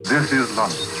This is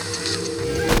London.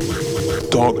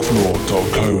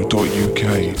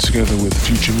 Darkfloor.co.uk, together with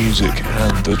Future Music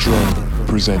and The Drone,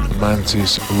 present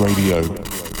Mantis Radio.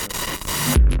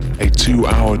 A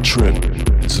 2-hour trip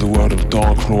into the world of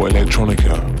Darkfloor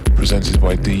Electronica, presented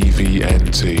by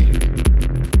DVNT.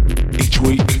 Each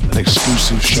week, an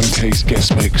exclusive showcase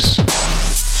guest mix.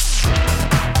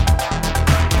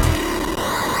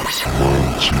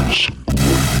 Mantis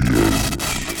Radio.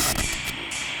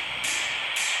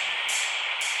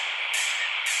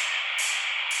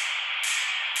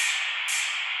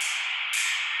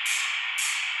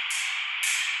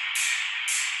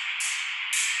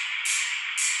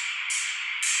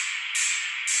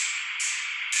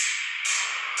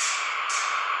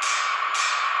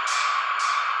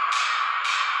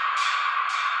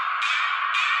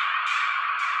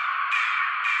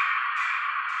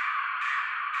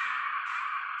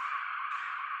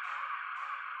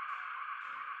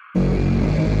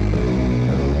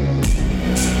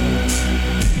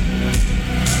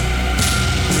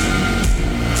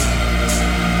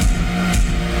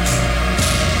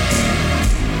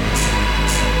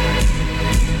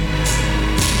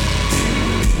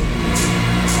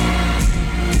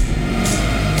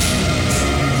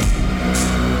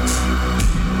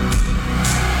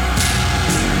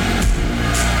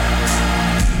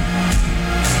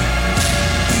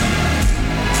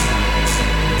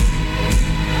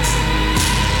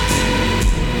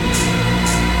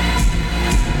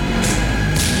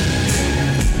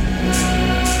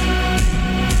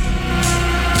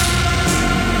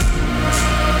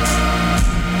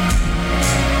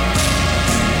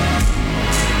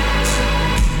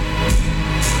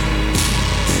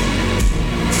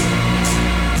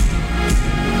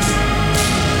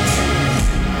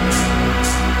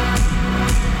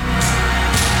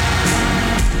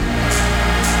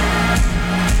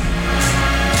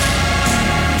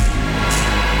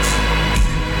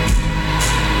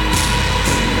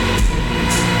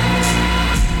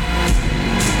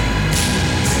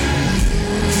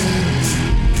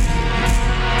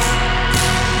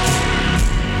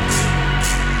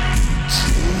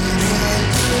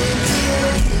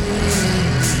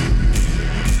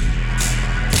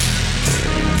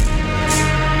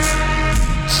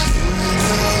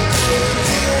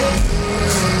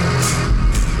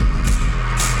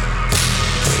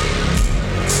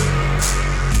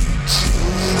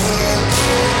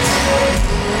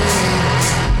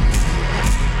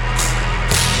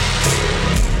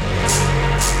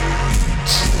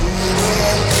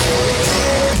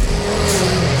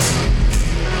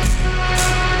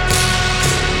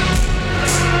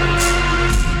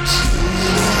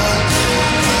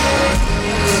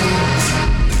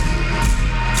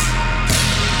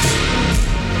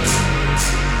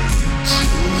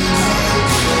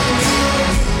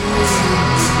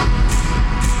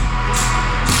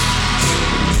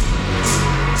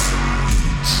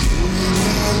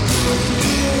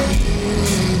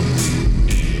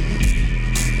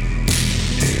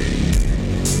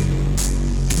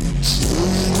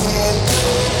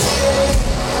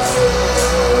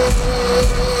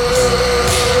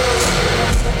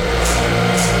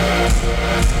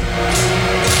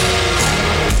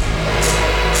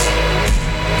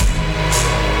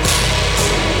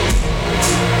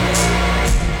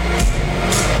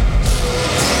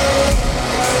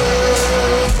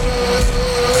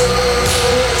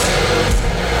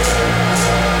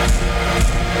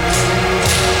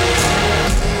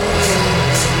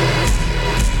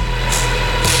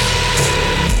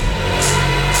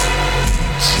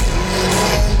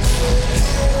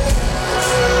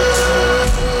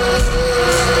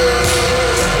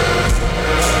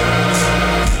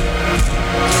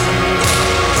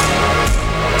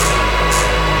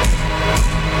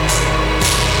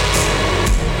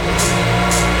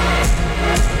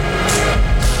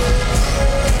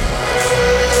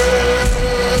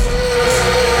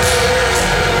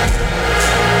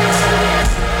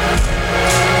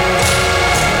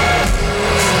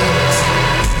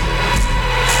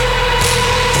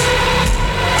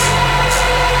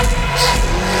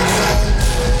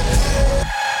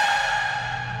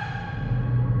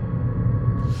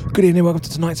 Good evening, welcome to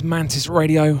tonight's Mantis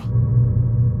Radio.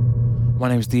 My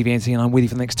name is DVNT and I'm with you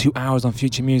for the next 2 hours on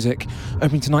Future Music.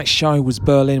 Opening tonight's show was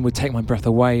Berlin with Take My Breath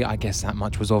Away. I guess that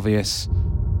much was obvious.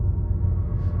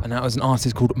 And that was an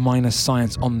artist called Minus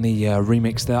Science on the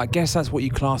remix there. I guess that's what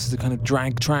you class as a kind of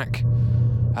drag track,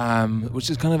 which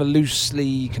is kind of a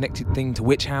loosely connected thing to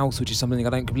Witch House, which is something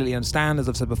I don't completely understand, as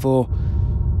I've said before.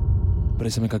 But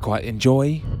it's something I quite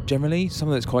enjoy, generally. Some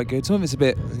of it's quite good, some of it's a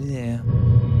bit, yeah.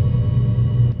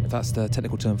 If that's the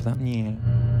technical term for that, yeah.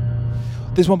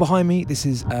 This one behind me, this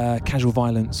is Casual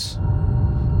Violence,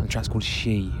 and the track's called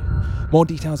She. More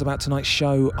details about tonight's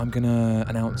show I'm going to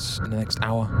announce in the next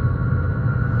hour.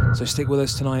 So stick with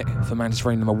us tonight for Mantis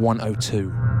Radio number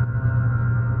 102.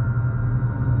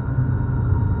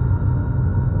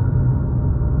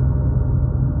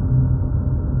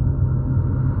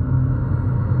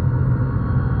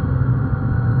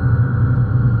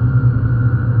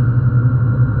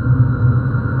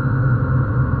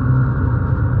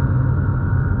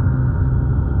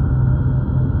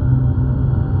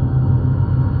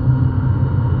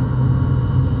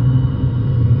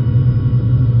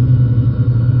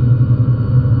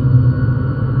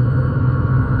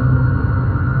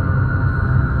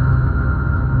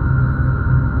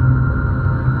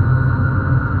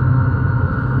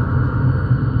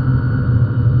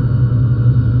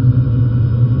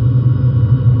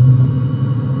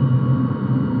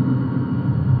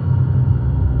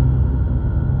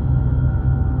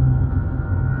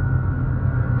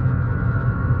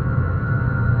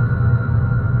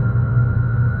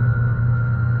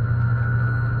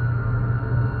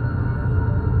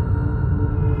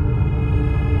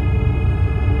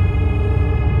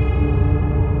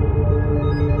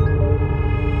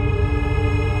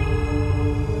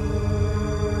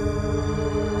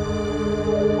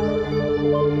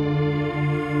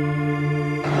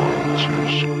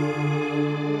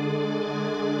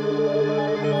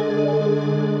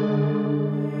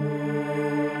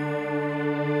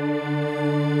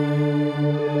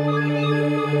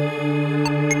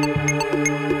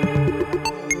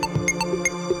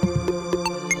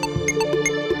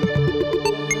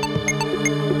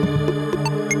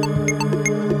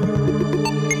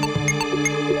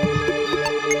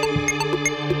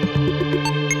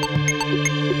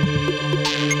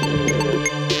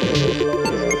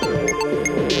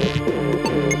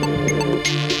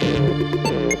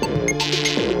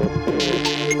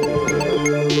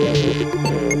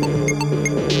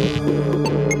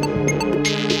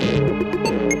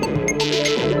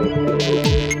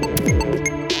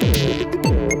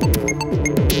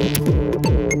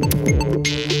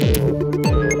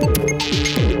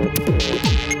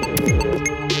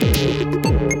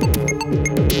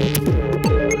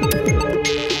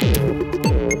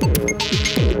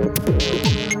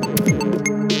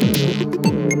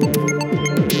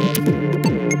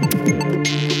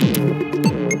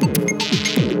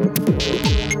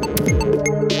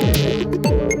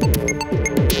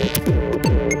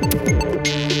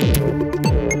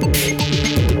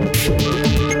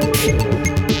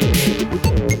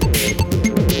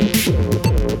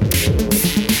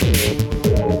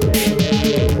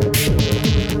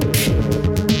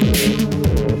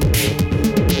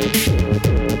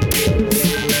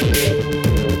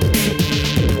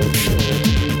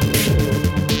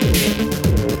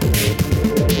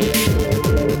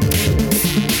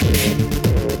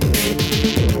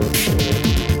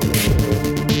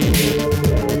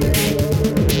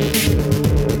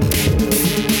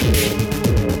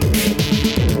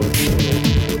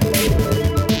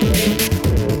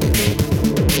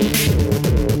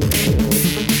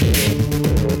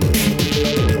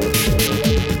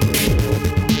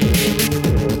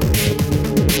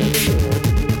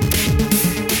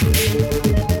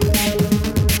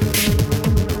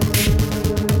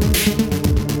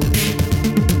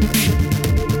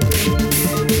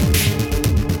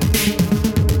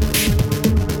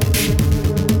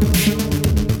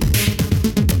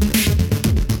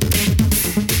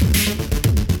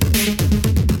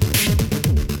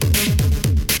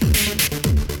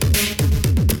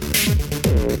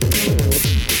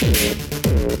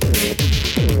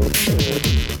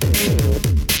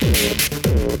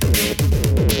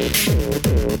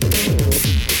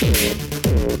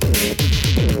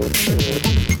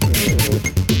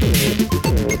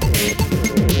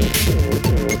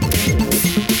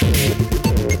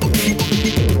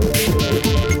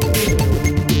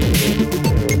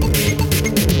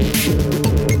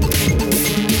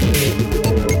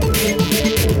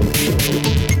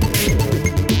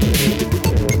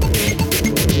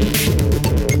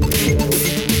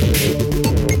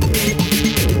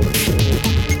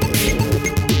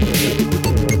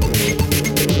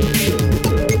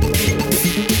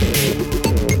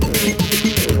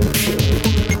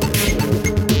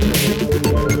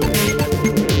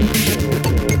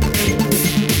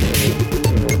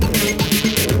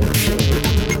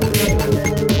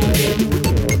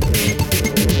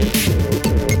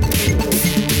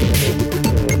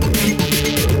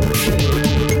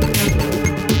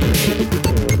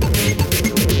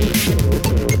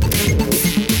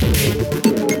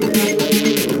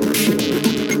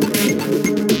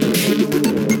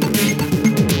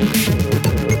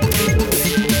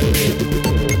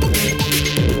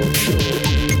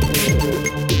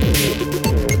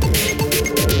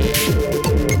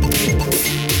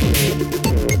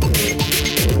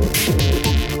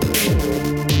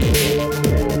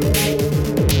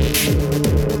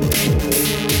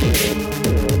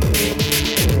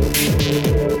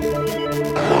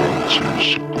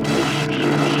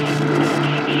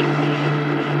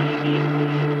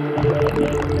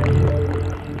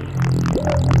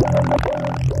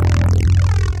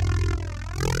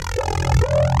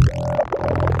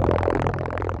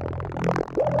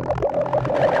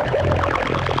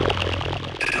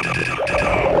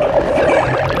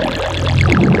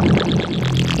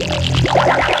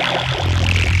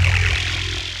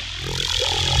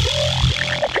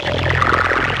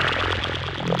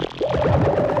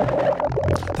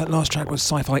 last track was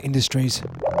Sci-Fi Industries.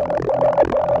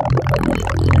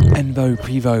 Envo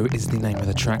Privo is the name of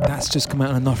the track. That's just come out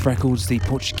on Enough Records, the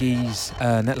Portuguese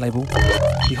net label.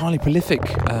 The highly prolific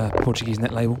Portuguese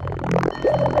net label.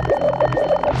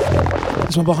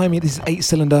 This one behind me, this is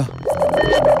 8-cylinder.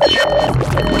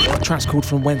 The track's called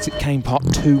From Whence It Came Part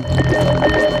 2.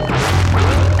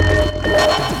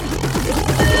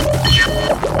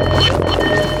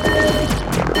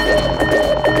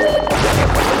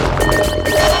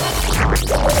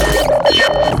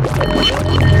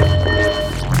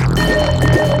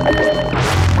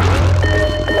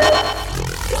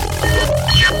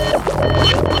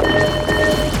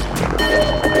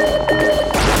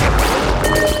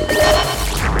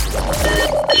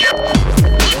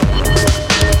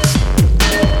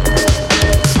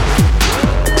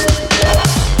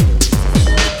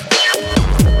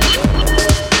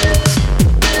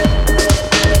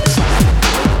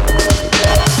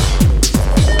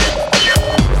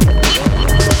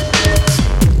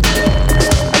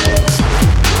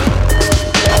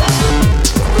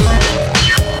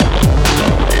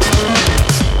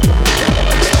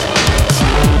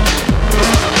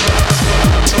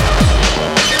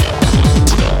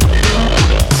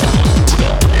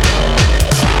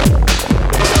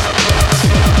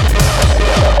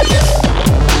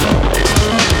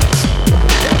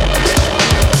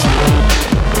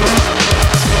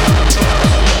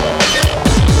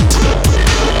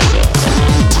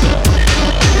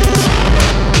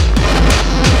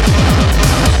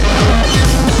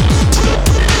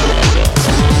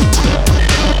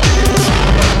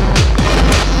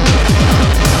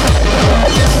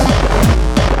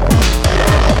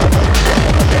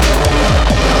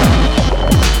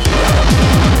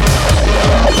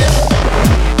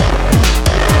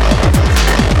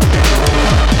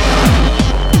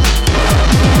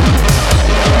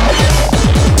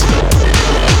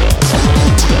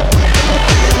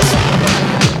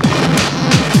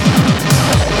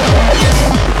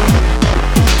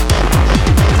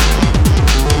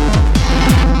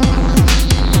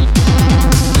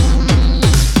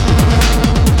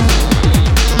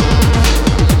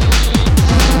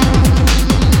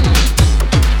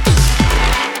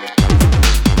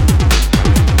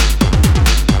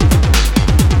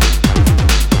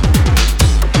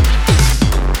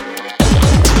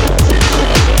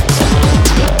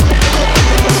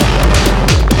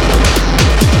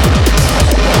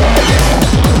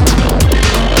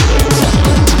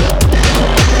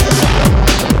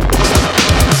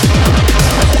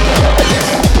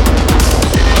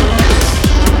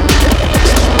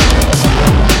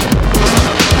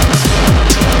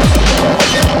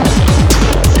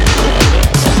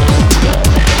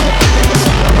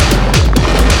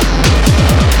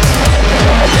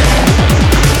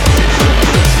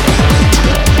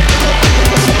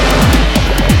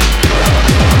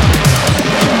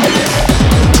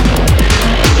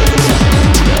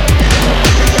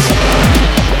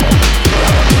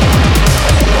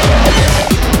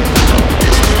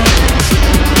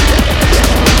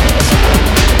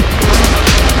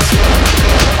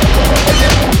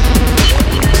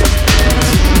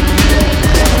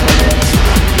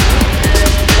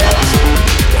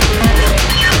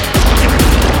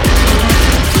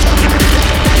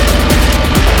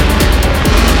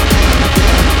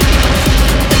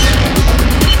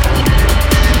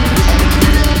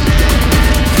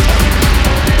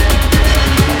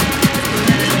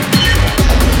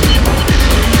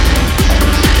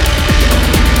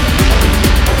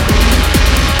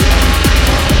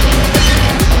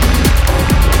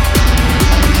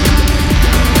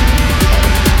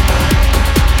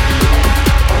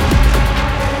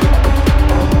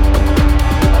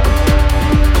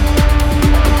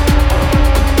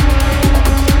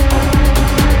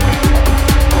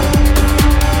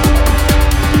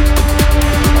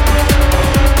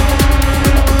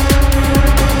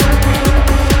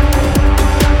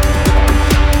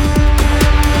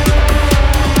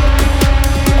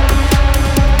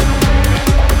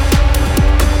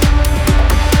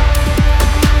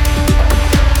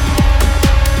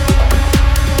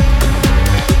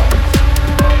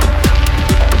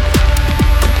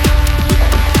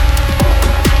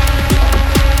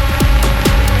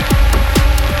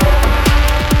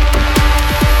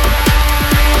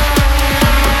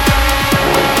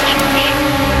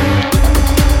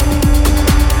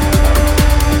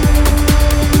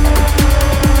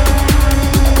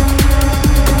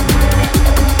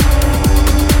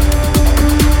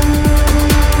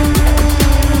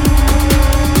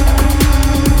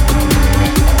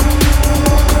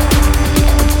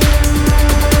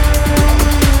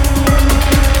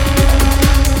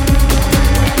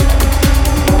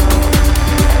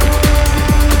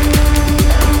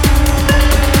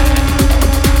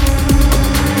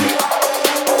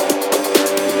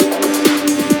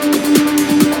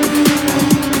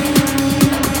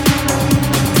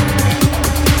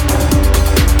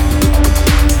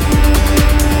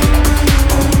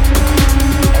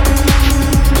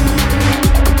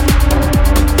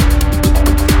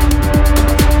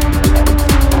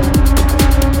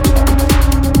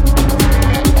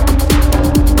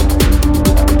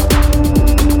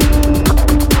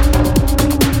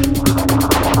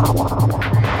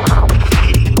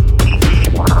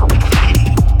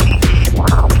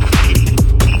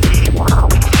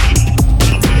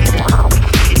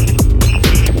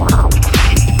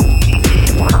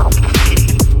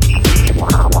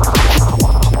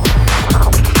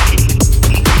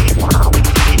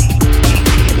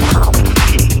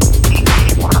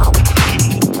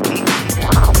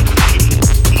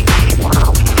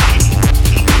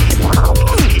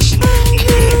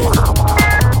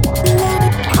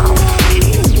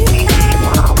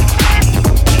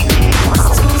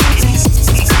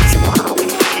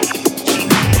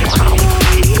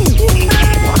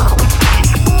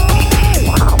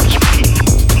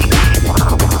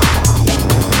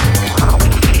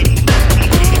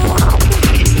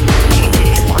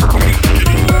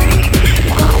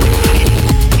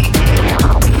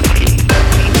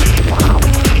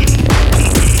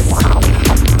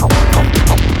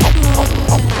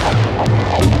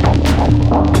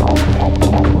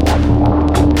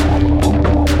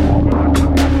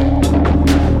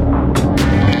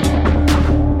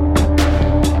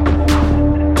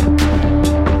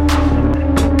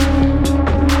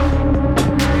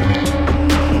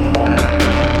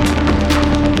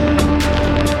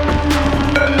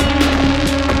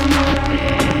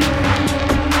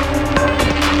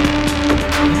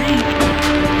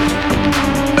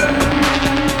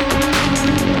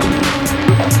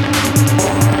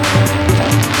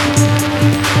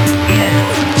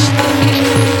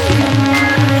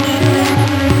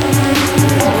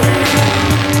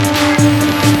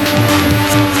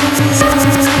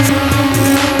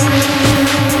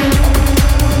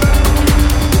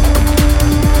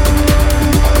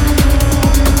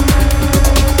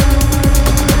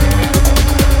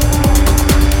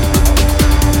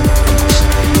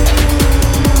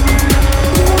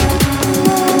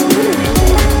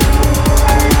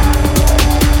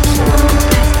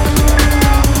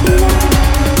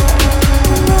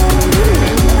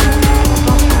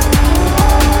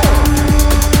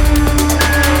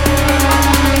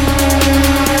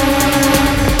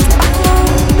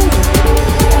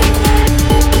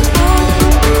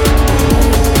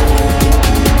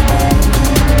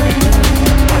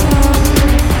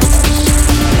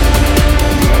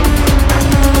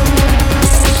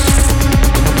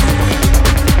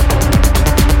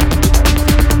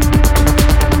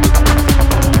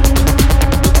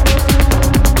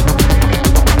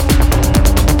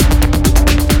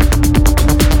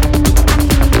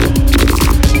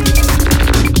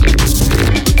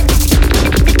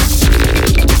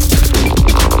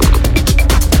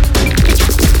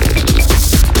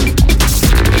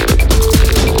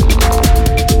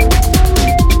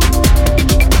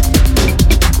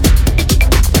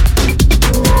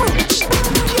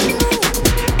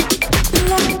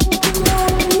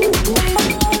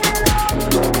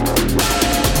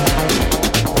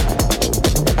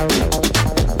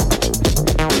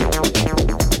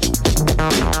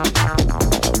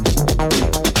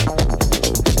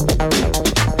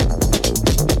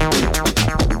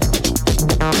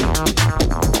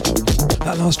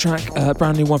 track,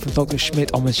 brand new one from Dr.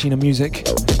 Schmidt on Machina Music.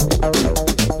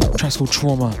 Track's called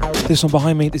Trauma. This one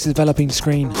behind me, this is Developing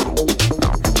Screen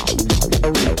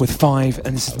with 5,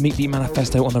 and this is Meat Beat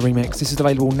Manifesto on the remix. This is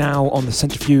available now on the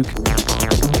Centrifuge,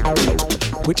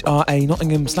 which are a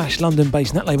Nottingham/London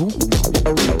based net label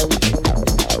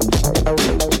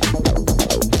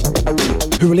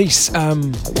who release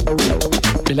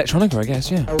electronica, I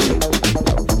guess, yeah.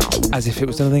 As if it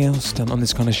was anything else done on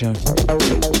this kind of show.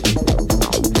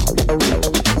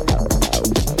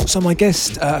 So my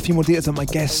guest, a few more details on my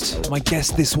guest. My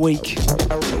guest this week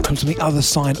comes from the other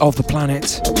side of the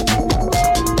planet.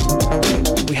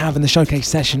 We have in the showcase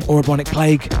session Orobonic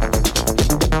Plague.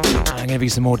 And I'm going to give you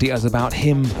some more details about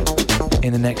him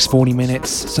in the next 40 minutes.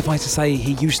 Suffice to say,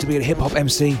 he used to be a hip-hop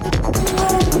MC.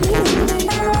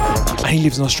 And he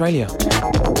lives in Australia.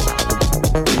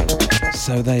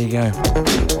 So there you go.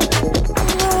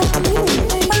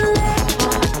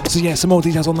 So yeah, some more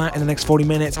details on that in the next 40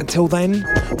 minutes. Until then,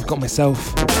 I've got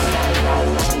myself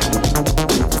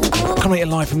coming at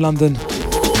you live from London.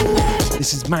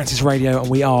 This is Mantis Radio and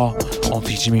we are on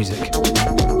Future Music.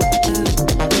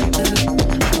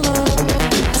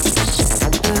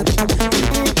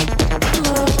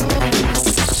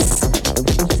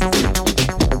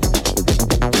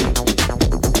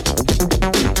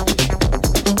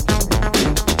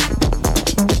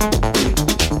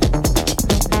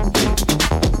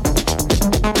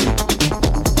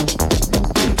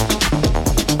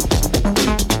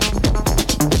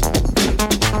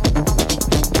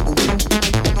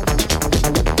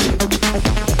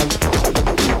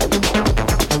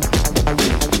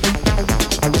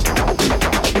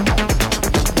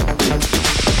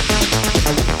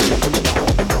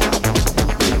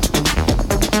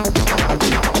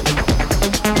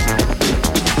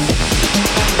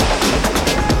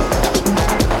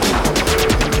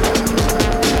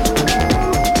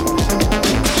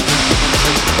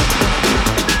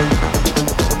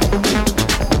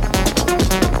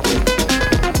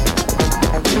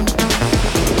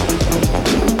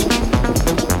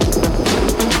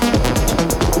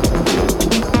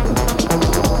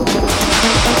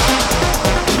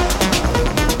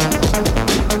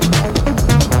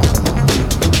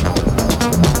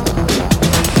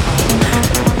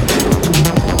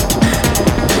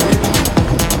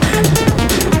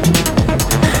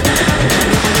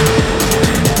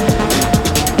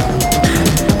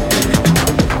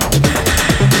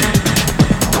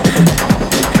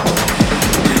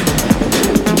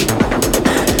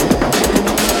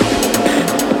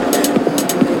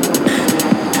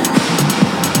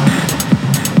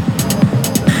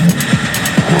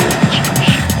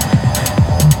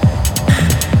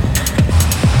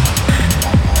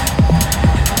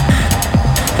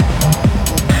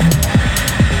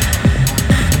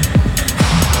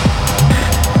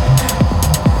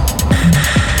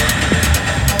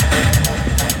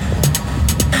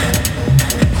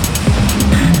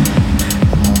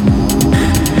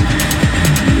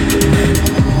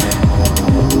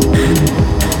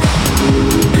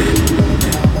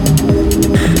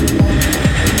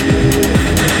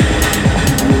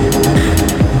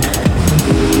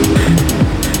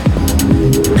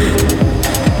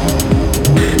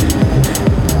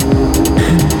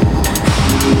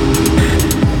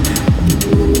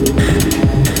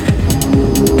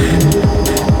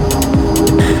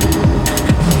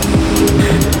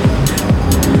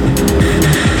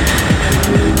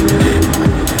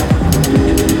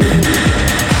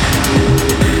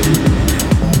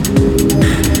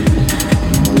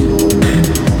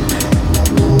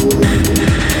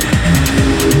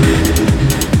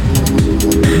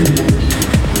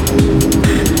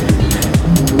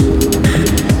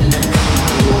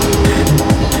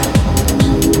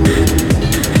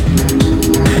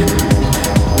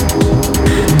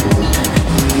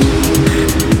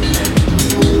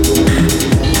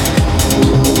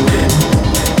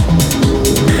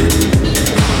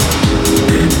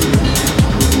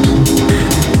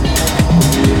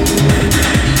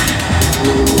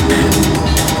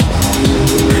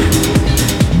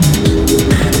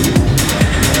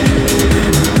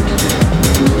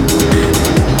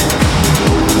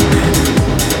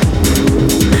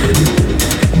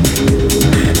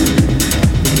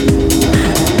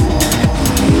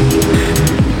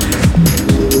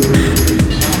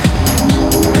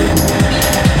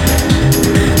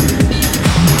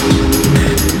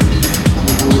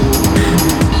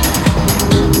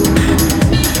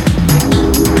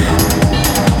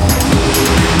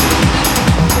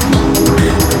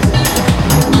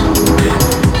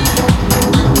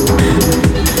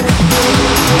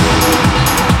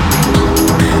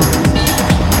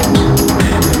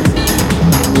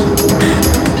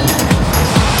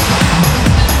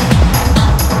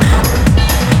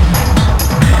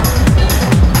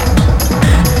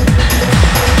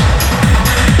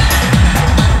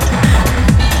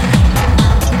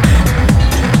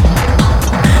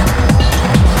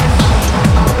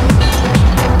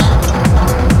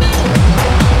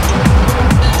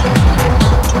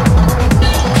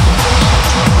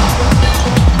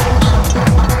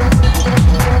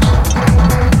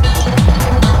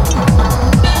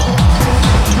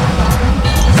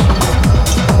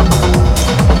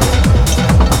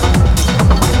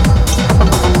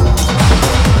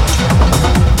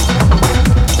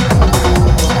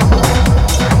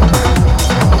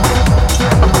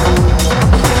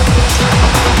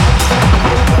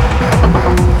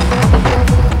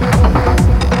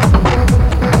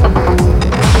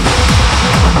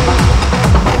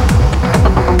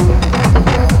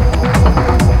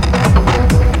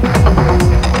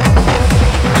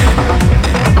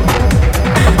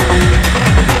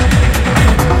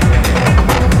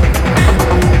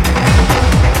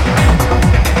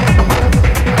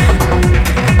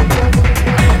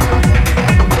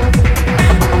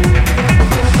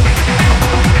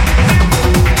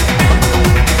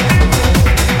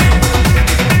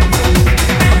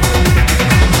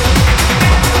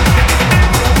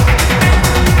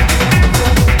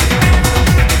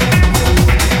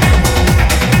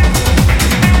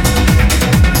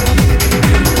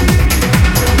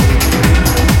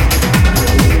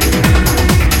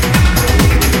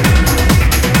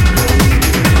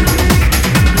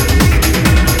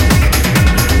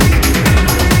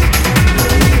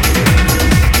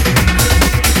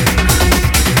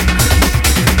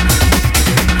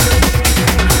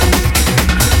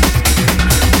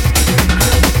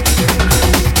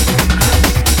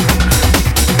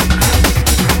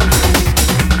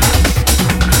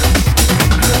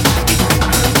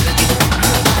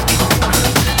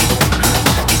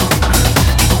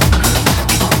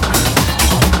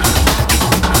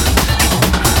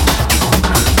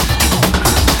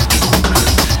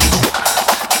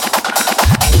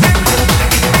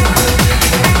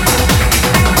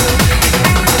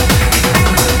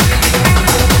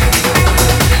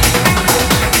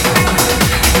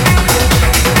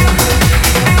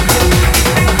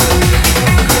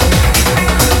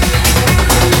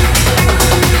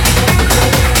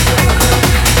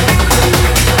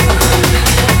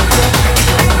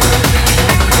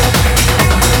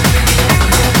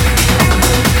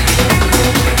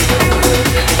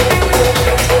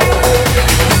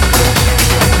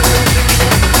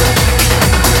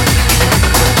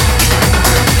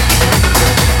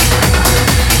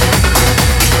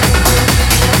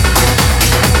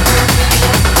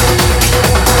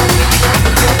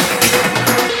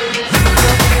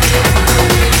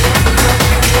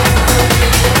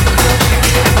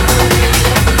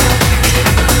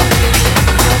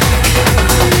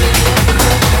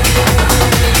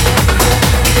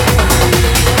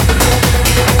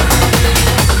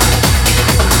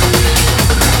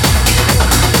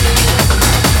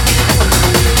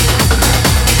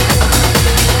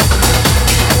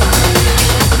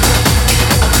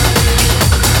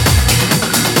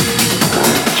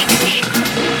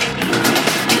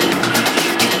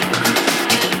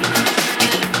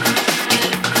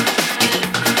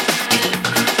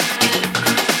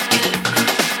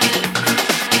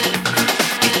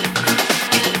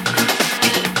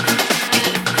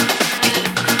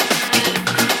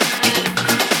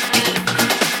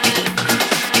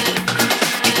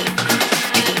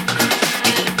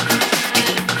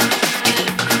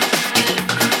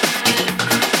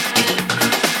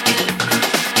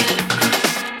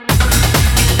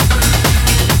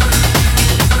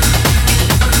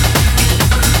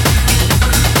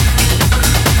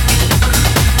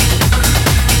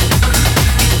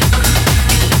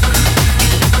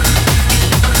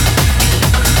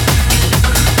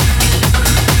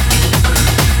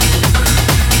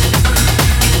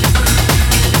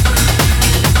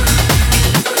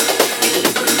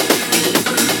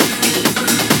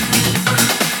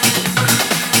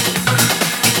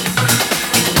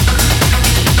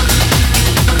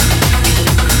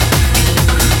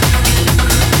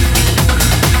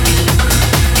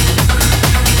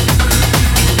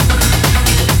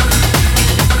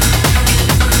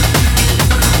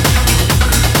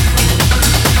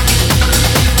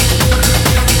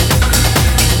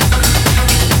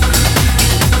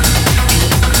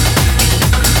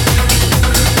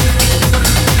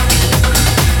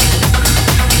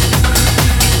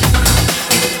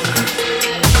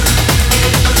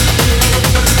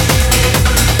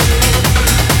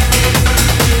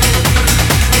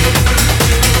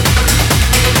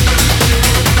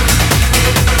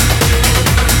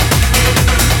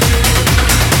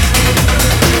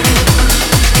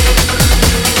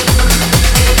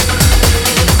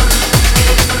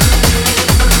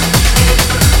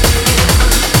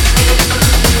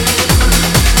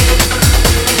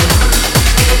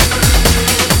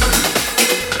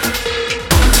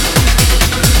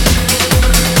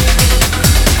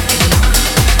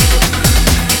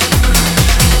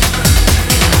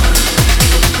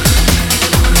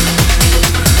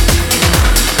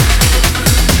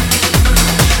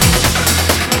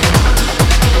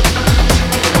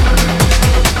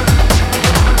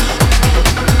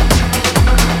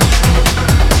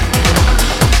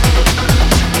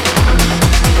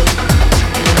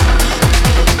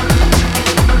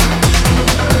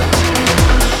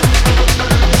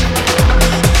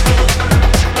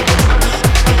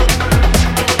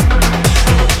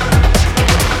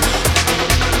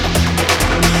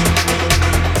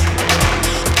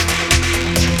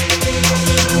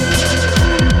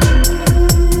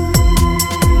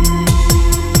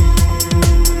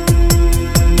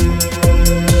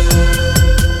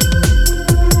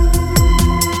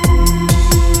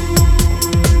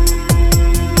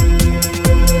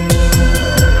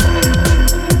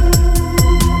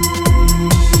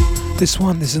 this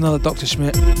one. This is another Dr.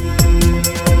 Schmidt.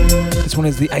 This one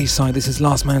is the A side. This is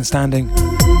Last Man Standing.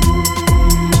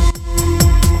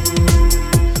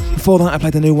 Before that, I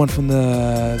played the new one from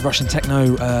the Russian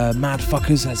techno, Mad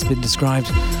Fuckers, as been described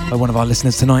by one of our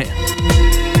listeners tonight.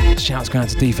 Shouts going out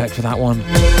to Defect for that one.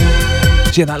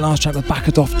 So yeah, that last track was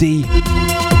Bakadov D.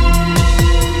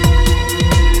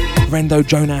 Rendo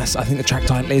Jonas, I think the track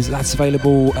title is. That's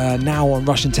available now on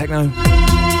Russian techno.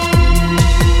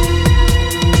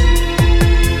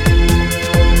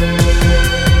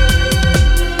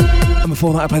 And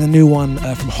before that, I played the new one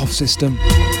from Hoff System,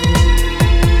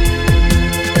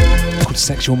 called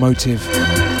Sexual Motive.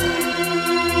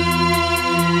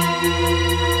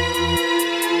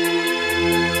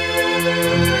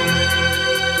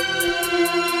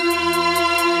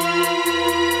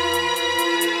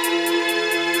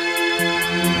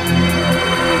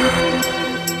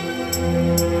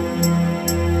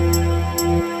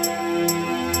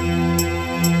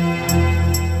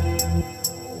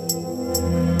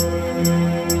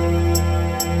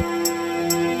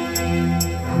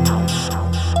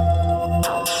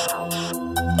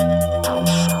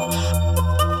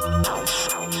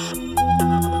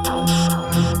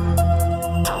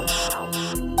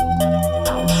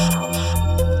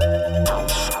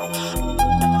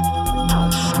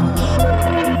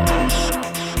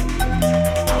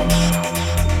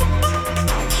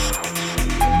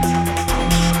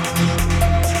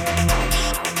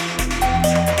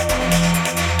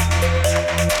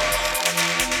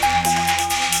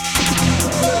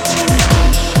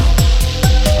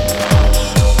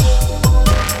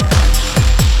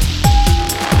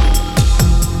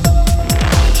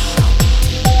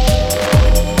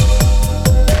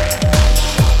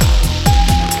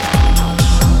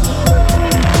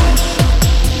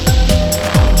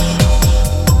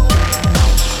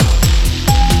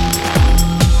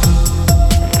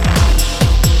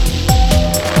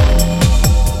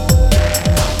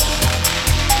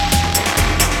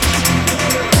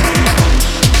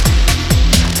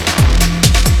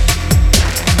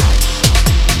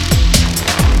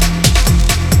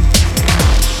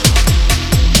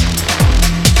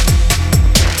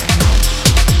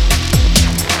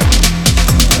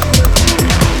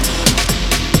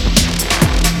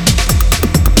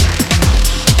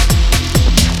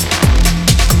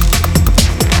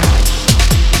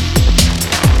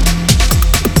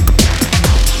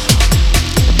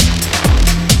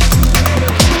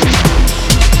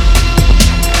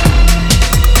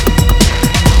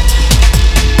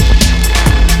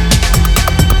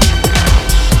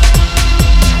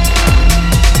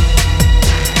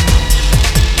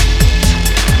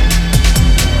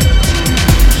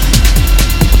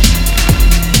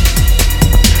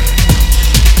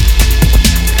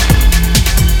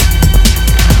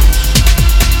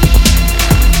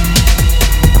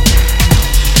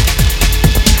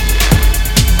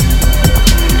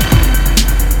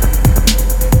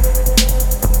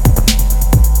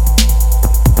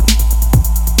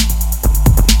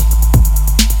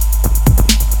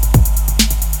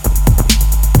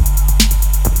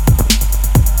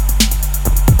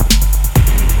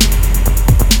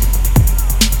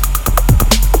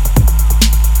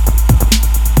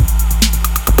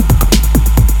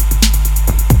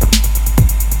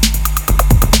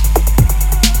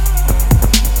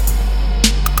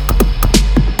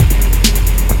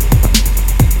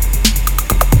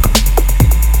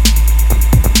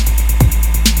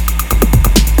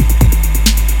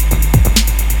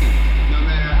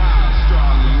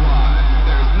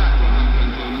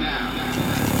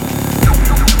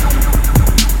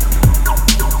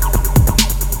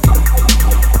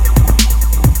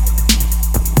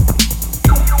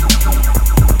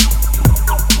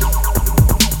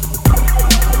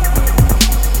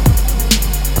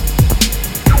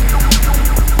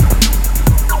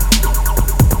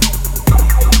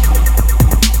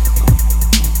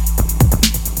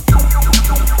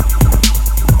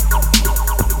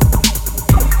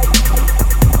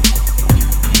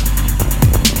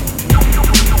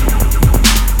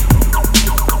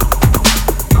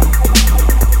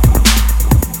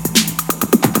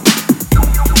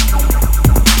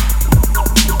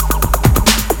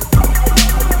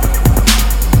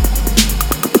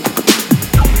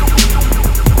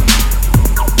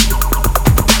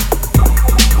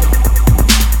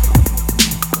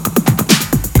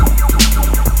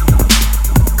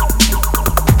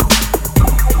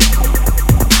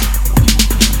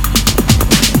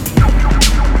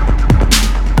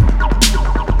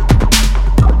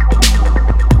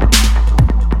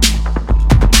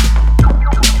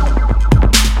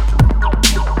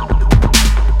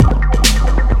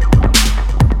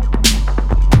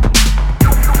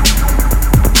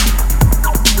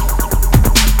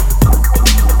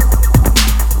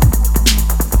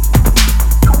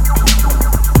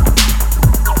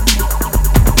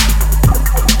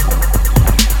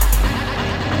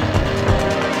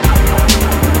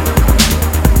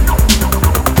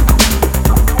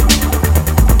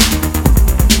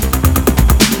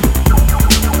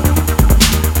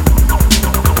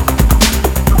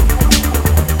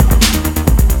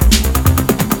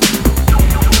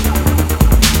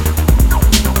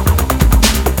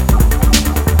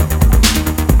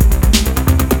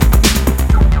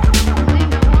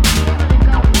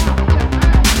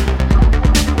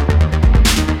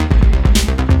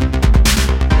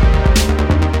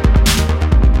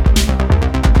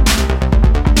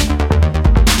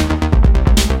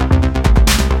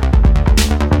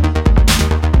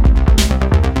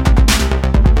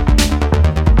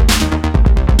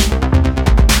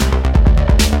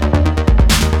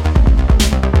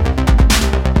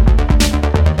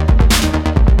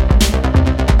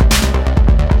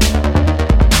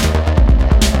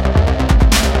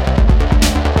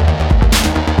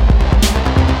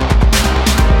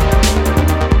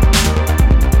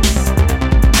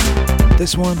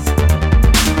 this one.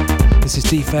 This is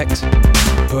Defect,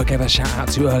 who I gave a shout out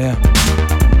to earlier.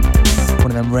 One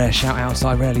of them rare shout outs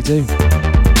I rarely do.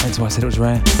 That's why I said it was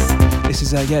rare. This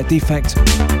is Defect.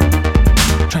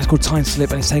 The track's called Time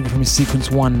Slip and it's taken from his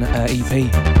Sequence 1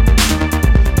 EP.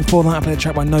 Before that I played a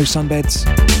track by No Sunbeds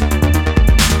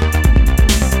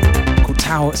called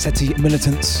Tau Ceti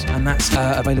Militants, and that's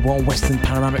available on Western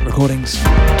Panoramic Recordings.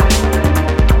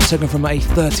 Taken from a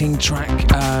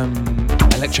 13-track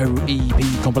electro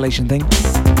EP compilation thing,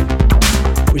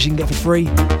 which you can get for free.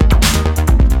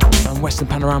 And Western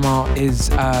Panorama is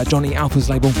Johnny Alpha's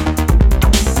label.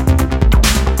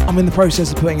 I'm in the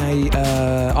process of putting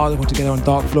a article together on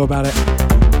Darkfloor about it,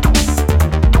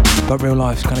 but real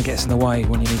life kind of gets in the way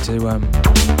when you need to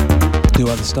do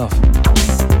other stuff,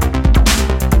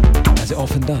 as it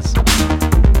often does.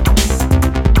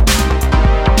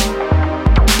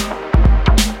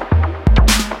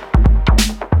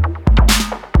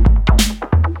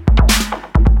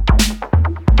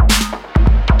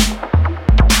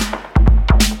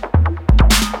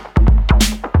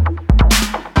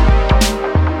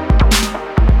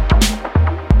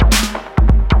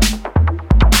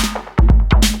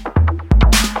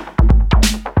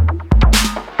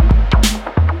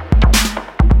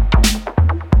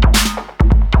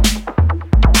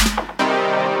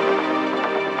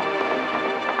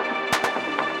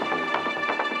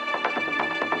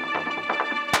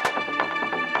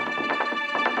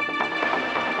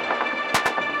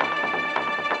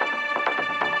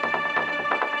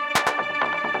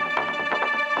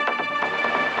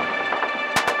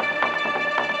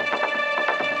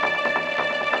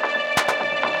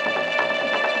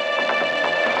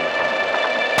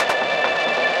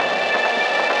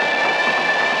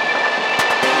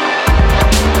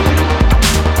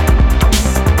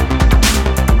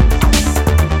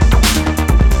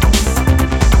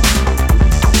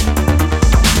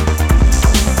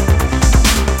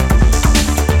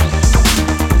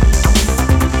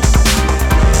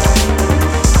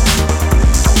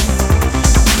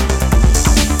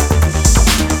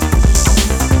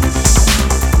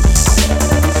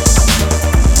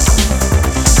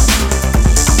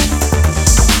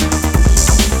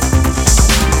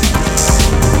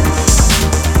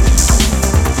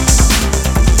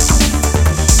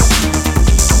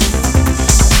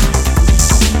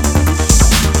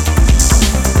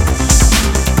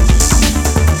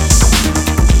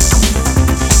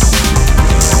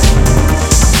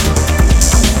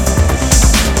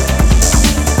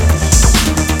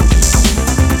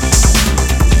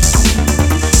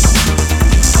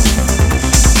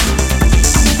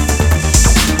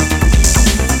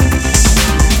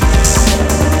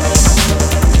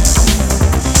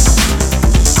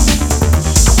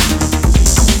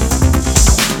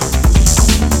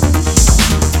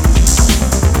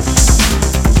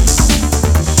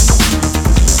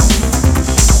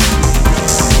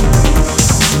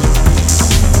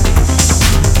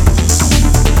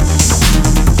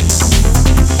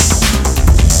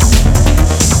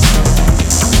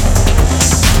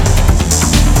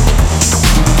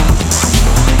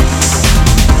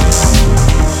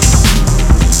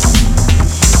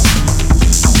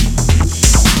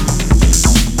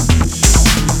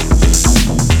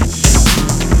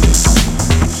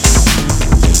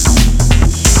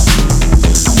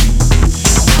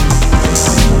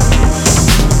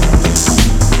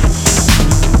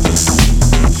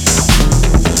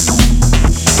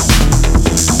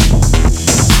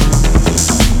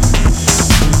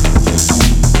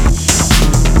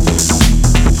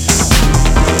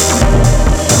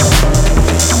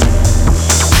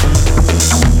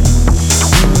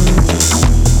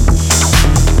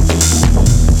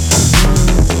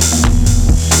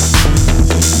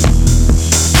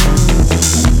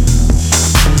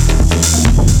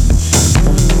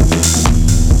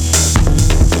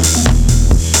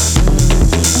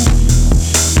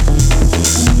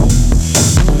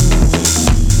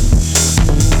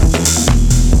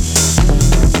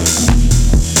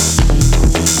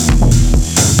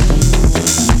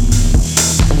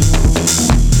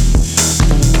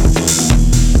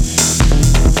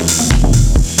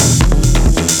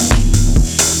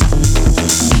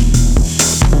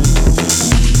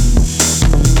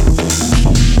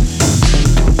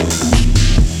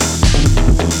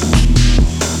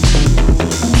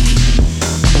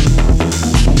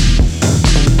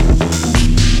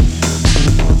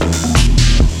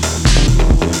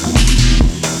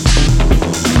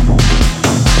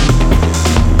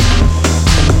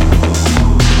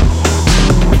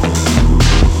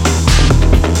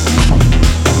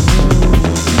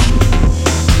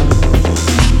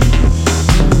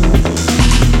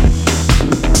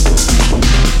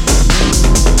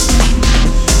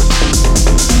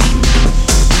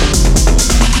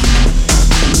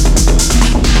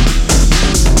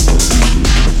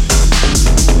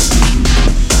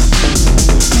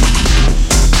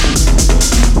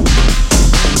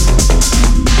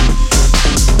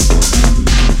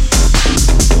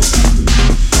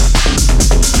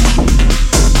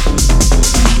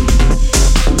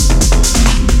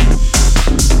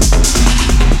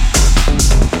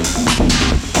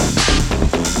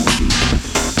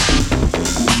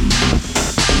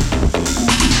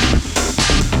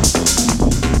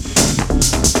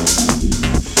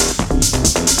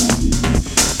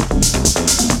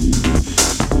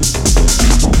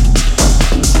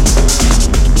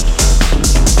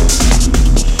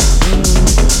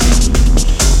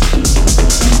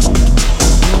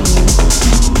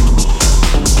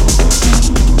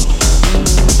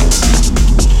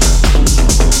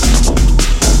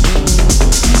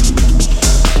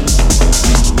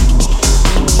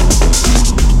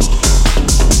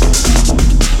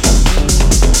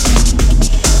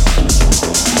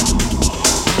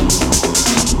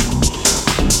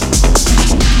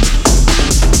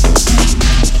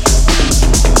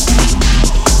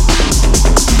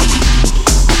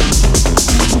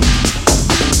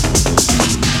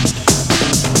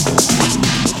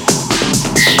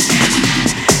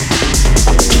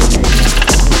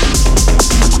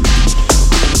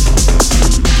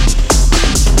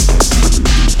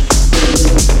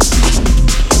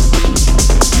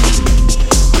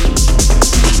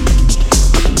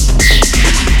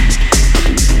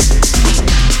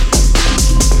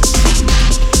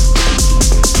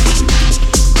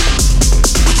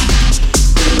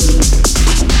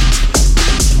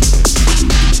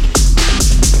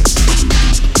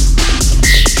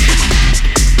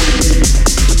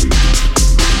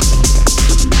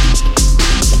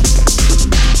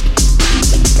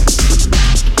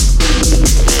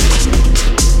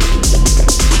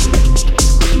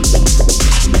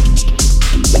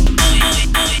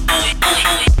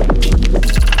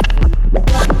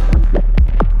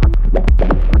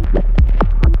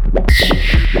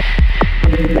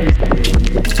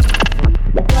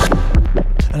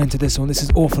 this one. This is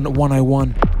Orphan 101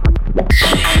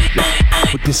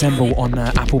 with Dissemble on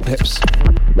Apple Pips.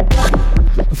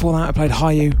 Before that I played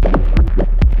Hayu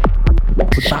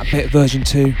with Batbit version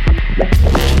 2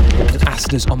 with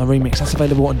Acidus on the remix. That's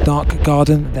available on Dark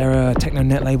Garden, they're a techno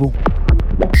net label.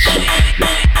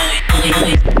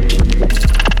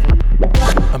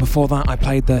 And before that I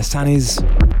played the Sanis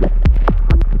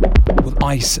with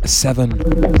Ice 7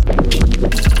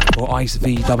 or Ice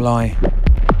VII.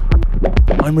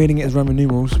 I'm reading it as Roman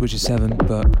numerals, which is 7,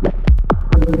 but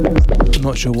I'm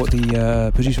not sure what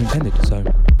the producer intended, so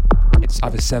it's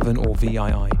either 7 or VII.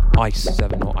 Ice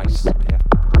 7 or Ice, yeah.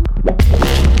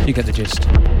 You get the gist.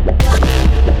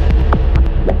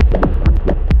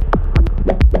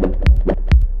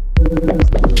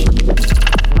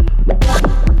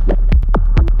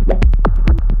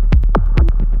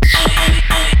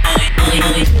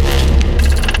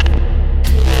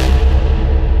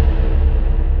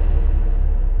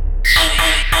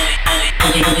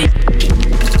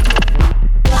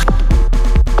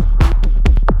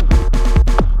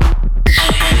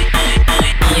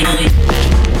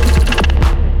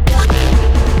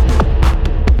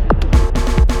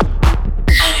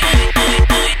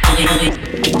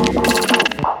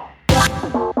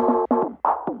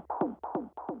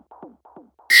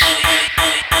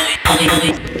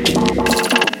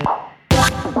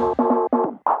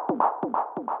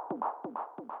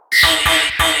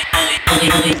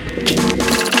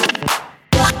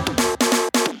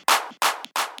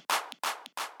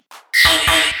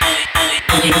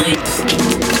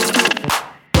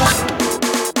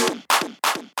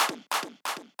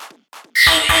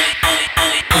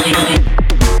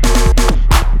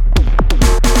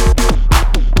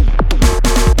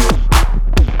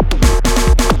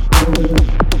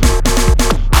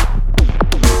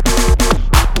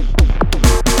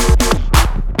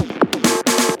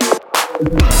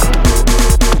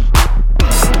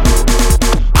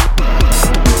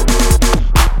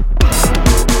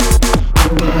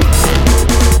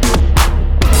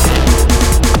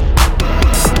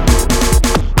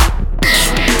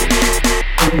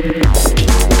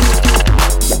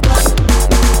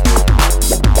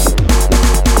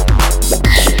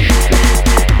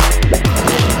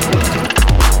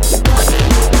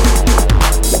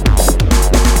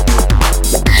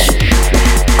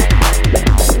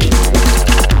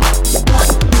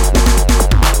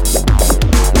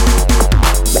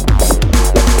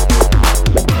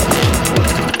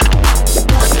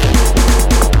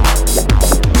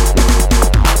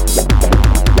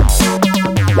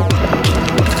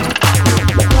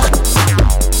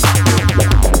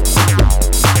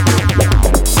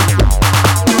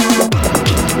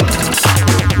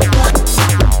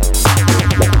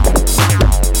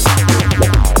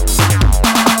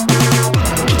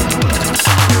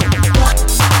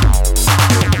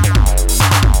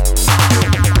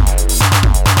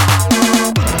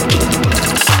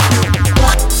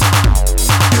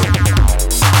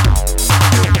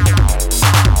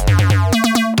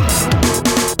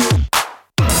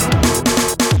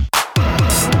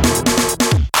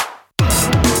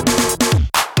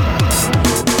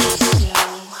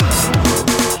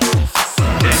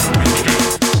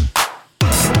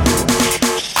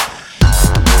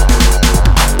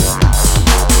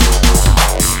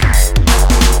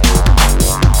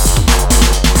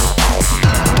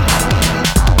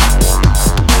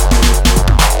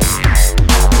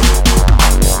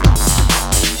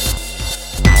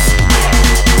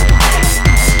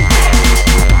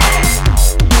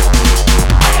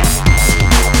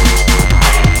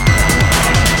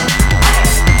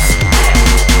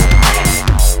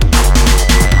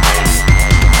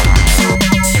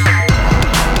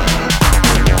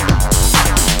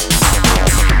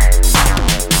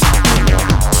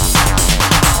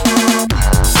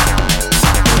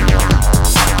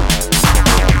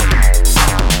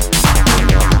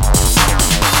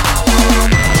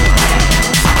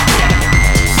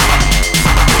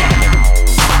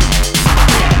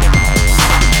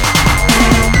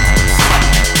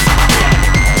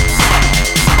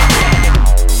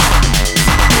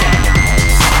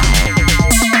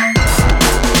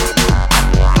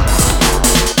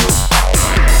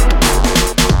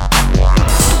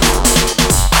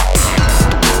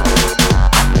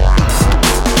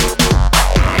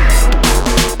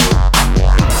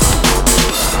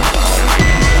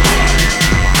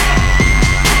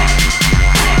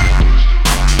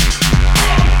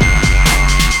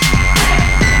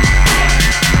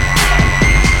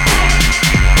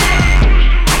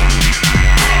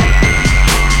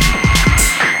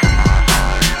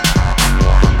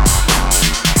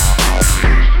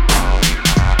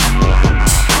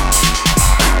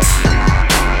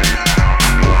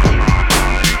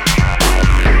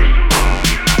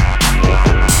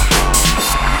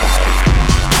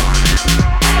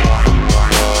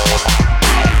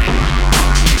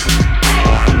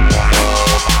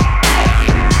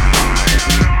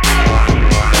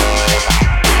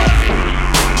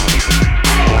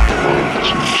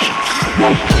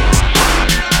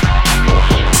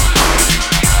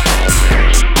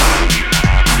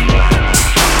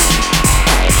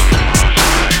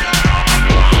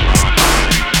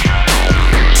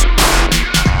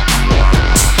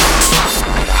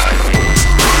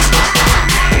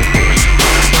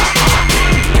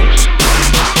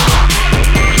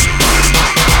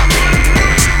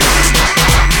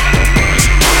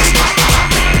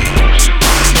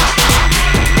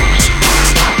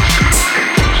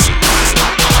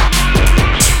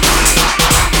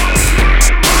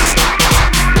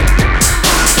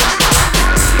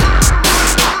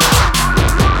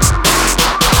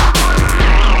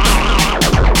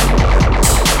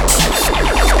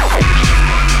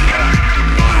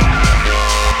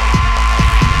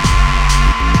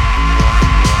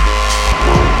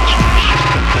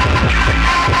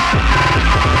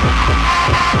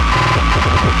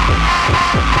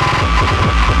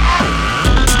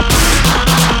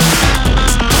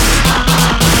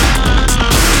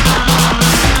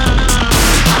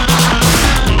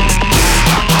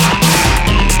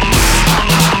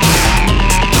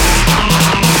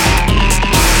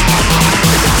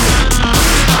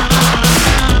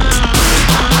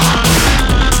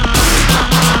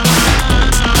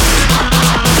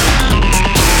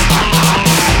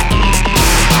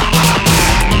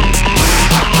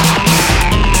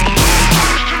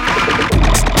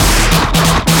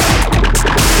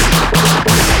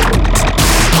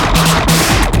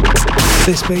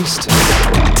 This beast,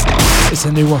 it's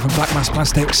a new one from Black Mass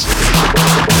Plastics,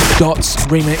 Dots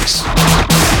remix.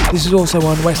 This is also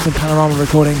on Western Panorama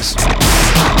Recordings.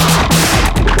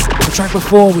 The track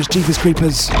before was Jeepers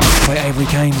Creepers by Avery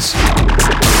Caines,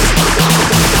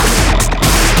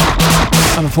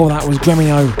 and before that was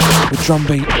Gremio with Drum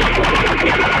Beat.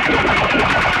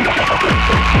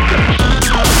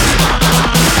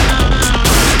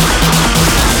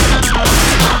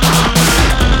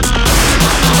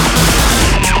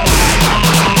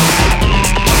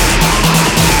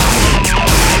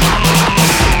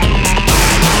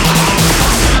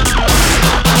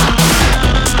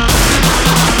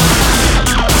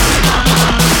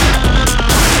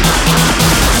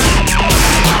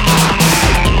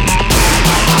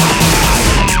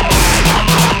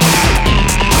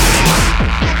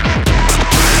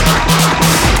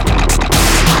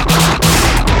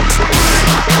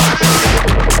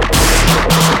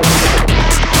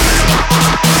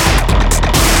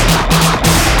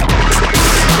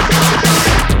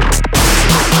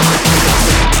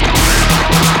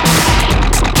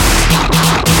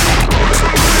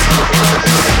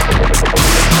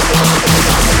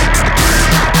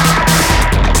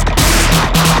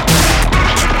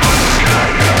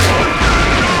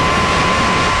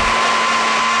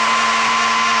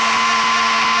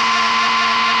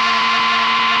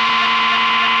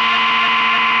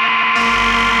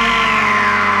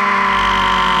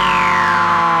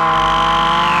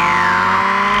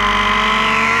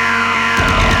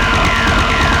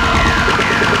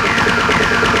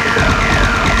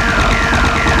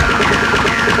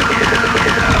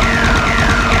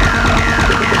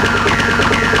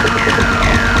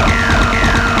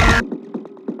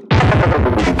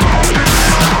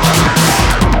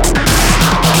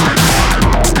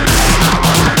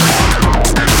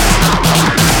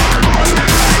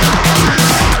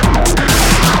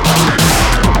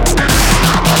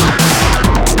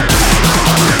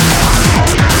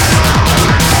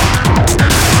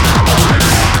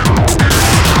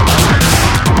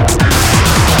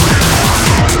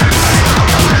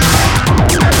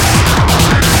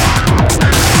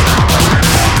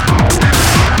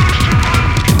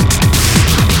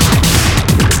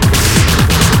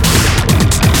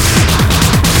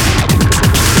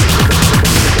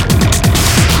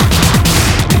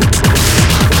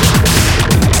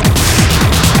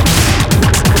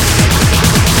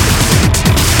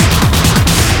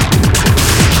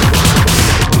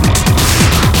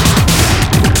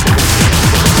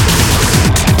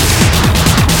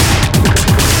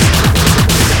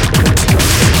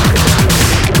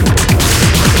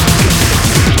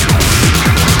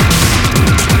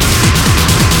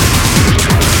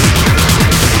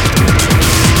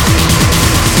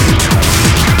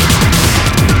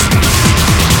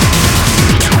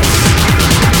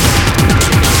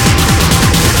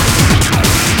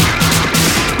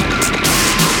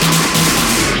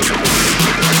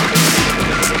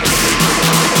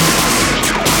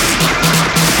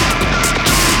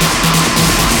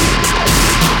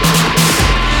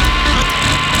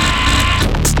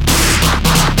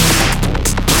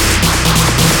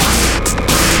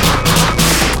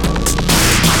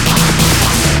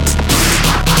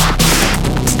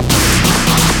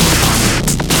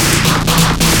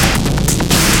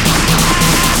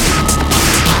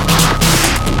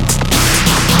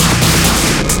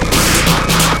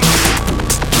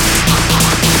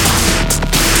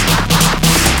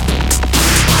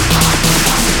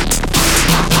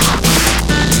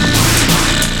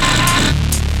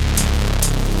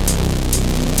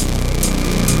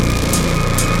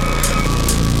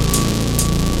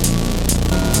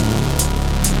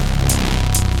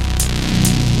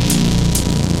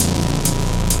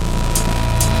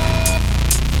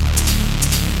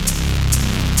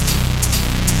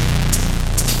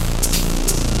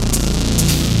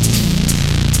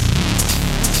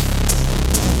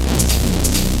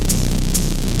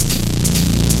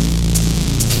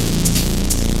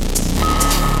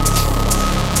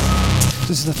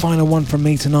 This is the final one from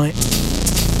me tonight.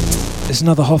 It's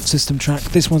another Hoth System track.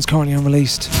 This one's currently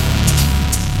unreleased.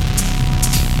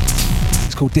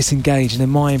 It's called Disengage, and in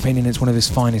my opinion it's one of his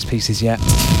finest pieces yet.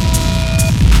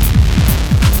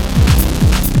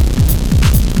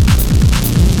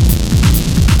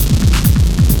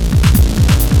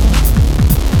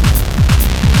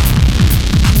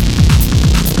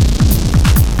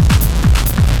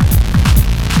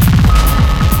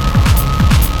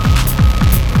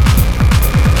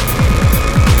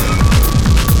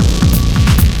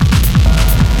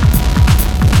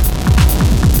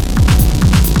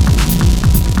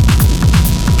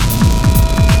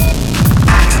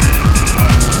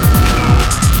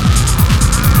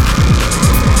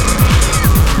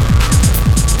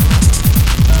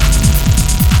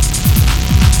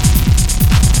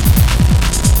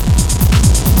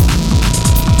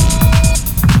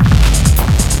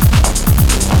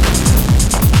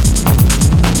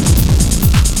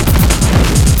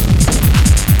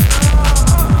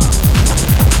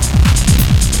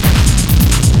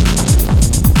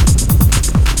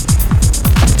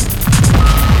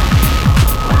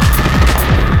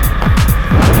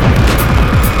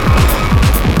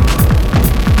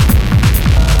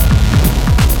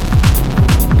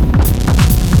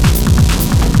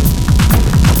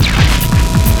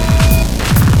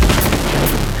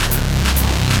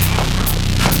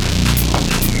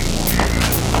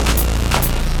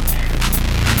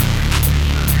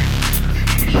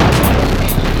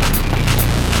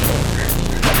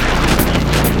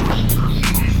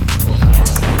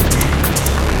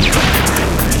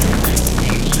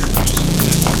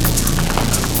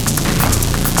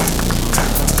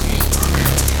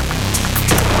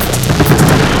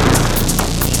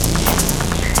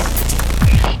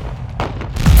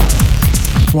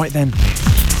 Right then,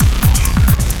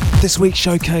 this week's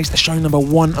showcase, show number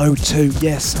 102.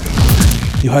 Yes,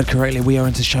 you heard correctly, we are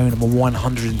into show number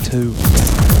 102.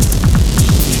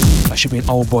 I should be an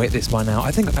old boy at this by now.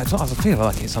 I feel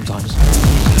like it sometimes.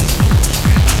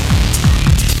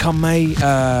 Come May,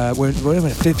 we're in a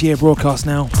 5th year broadcast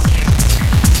now.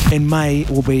 In May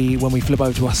will be when we flip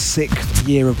over to our 6th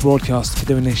year of broadcast for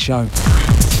doing this show.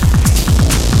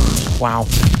 Wow.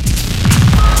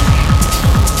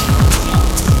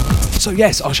 So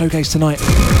yes, our showcase tonight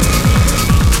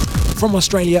from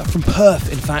Australia, from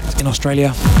Perth in fact, in Australia,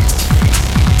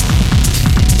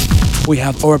 we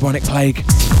have Orobonic Plague.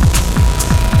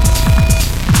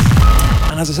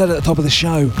 And as I said at the top of the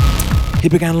show, he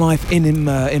began life in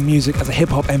music as a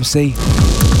hip-hop MC,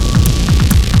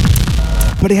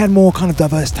 but he had more kind of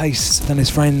diverse tastes than his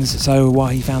friends, so while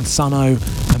he found Sunno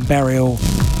and Burial,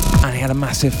 and he had a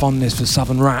massive fondness for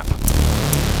southern rap,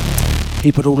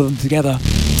 he put all of them together.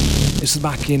 This was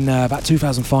back in about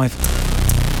 2005.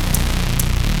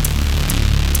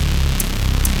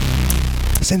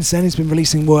 Since then, he's been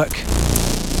releasing work.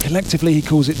 Collectively, he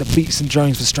calls it the Beats and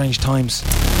Drones for Strange Times.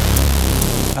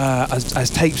 As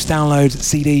tapes, downloads,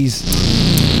 CDs,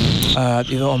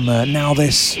 either on Now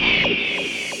This,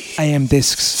 AM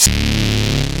Discs,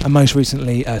 and most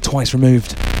recently, Twice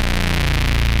Removed.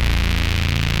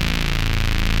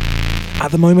 At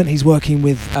the moment, he's working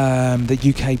with the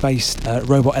UK-based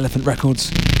Robot Elephant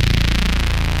Records.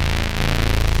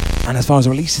 And as far as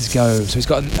releases go, so he's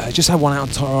got just had one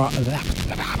out on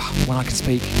when I can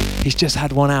speak. He's just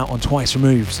had one out on Twice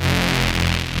Removed.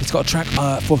 He's got a track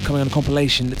forthcoming on a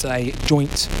compilation that's a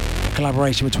joint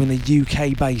collaboration between the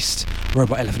UK-based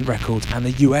Robot Elephant Records and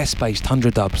the US-based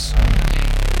 100 Dubs.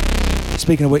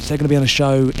 Speaking of which, they're going to be on a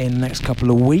show in the next couple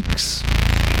of weeks.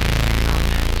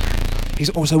 He's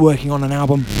also working on an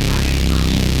album,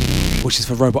 which is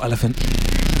for Robot Elephant.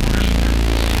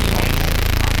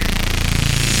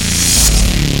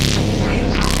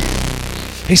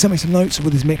 He sent me some notes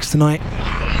with his mix tonight,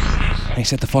 and he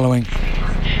said the following.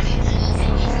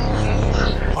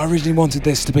 I originally wanted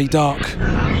this to be dark,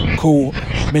 cool,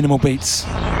 minimal beats,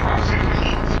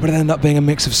 but it ended up being a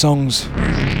mix of songs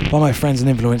by my friends and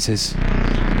influences.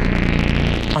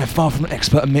 I'm far from an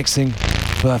expert at mixing,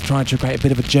 but I've tried to create a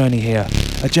bit of a journey here.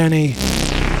 A journey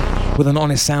with an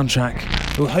honest soundtrack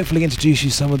that will hopefully introduce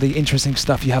you some of the interesting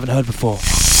stuff you haven't heard before.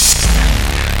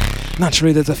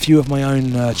 Naturally, there's a few of my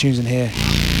own tunes in here,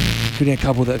 including a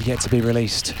couple that have yet to be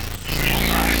released.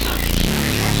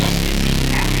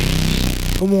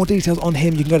 For more details on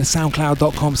him, you can go to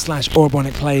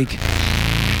soundcloud.com/Orobonic Plague.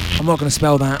 I'm not going to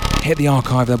spell that. Hit the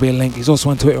archive, there'll be a link. He's also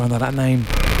on Twitter under that name.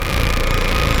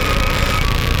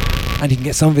 And you can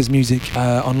get some of his music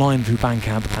online through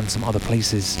Bandcamp and some other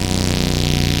places.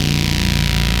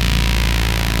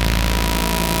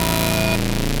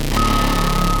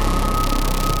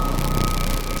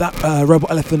 That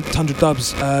Robot Elephant Tundra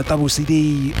Dubs double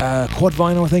CD quad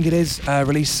vinyl, I think it is,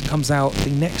 release comes out the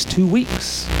next 2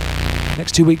 weeks.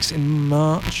 Next 2 weeks in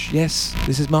March. Yes,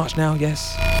 this is March now,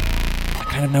 yes. I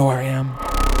kind of know where I am.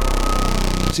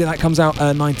 So yeah, that comes out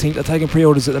 19th. They're taking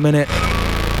pre-orders at the minute.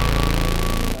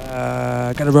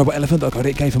 Go to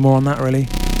robotelephant.co.uk for more on that, really.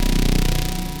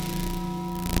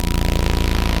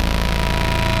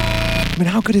 I mean,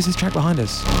 how good is this track behind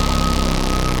us?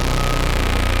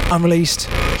 Unreleased,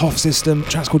 Hoff System,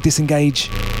 track's called Disengage.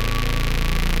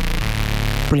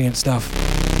 Brilliant stuff.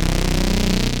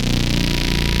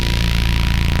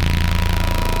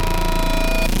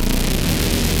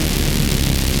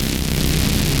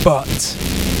 But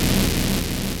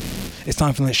it's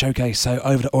time for the next showcase, so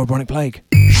over to Orbronic Plague.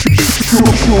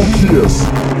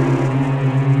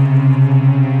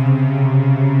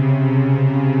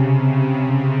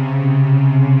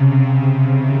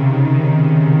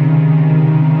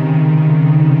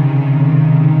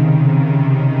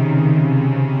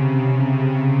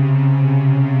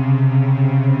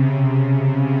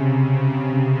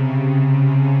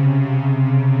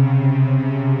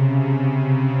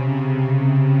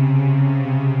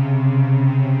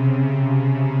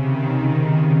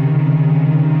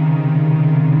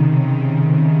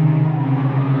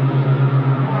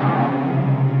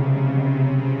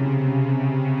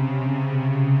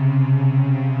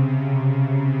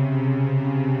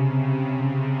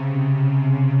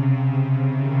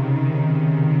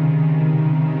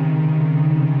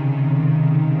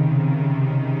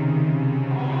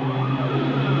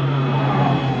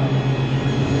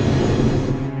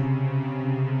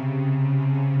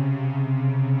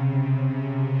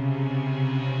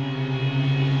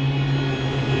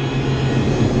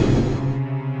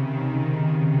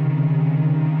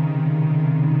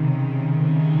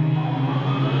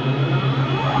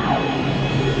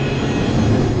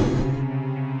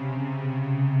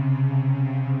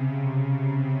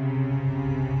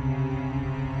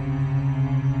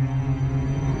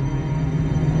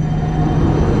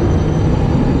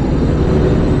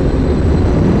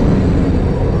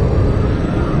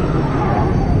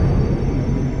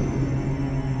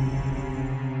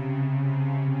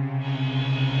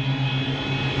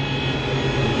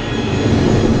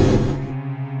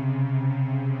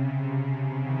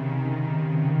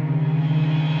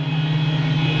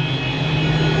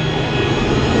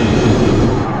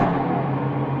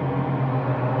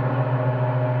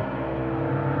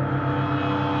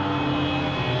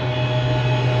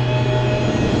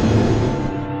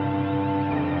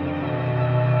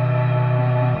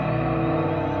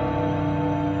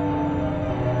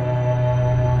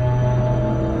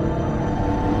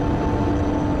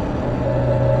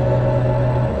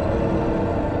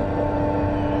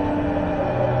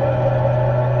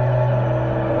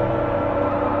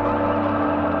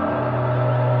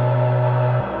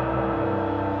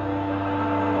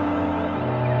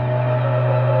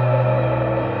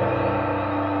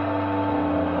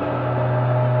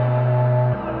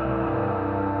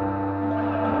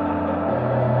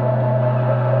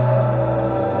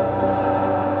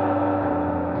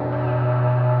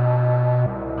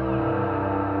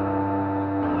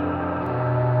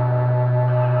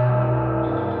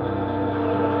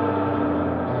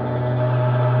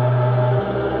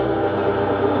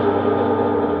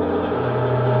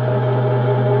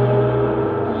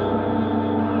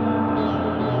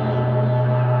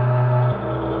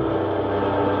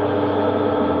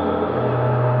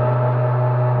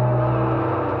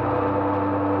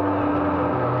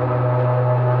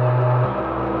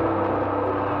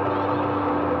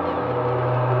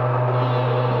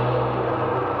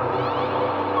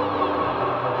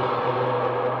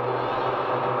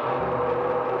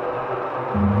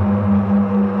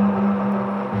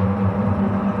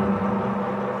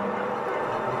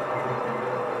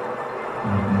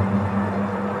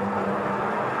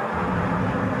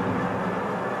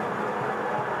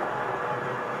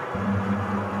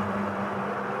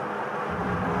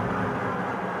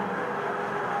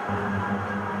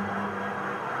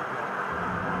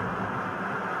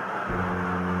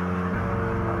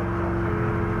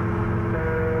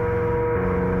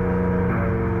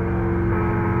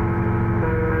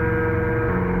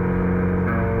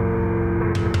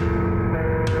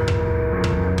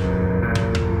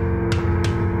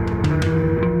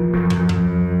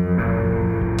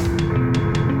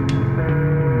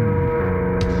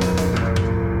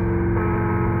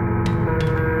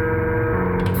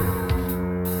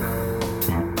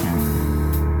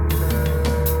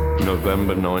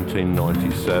 November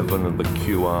 1997 and the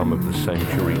Q arm of the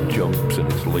Century jumps in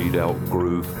its lead-out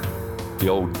groove. The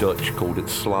old Dutch called it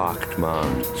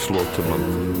slachtmaand, slaughter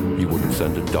month. You wouldn't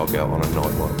send a dog out on a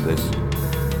night like this.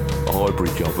 A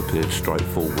Highbury job appeared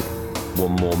straightforward.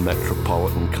 One more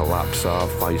metropolitan collapsar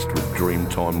faced with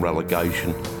Dreamtime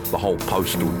relegation. The whole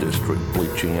postal district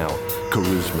bleaching out.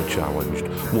 Charisma challenged.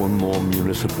 One more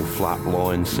municipal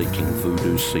flatline seeking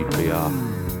voodoo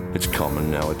CPR. It's common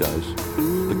nowadays.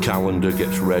 The calendar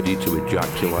gets ready to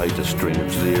ejaculate a string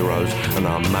of zeros, and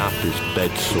our map is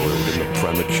bed-soiled in the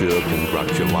premature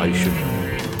congratulation.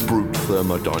 Brute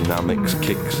thermodynamics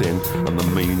kicks in, and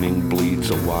the meaning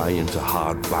bleeds away into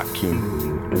hard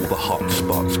vacuum. All the hot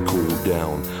spots cool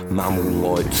down, mammal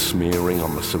light smearing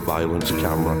on the surveillance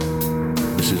camera.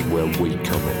 This is where we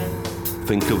come in.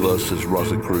 Think of us as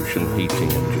Rosicrucian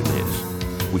heating engineers.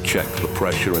 We check the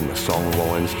pressure in the song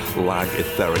lines, lag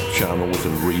etheric channels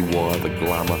and rewire the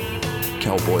glamour.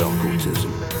 Cowboy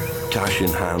occultism, cash in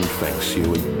hand feng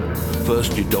shui.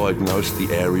 First you diagnose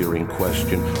the area in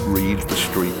question, read the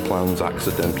street plan's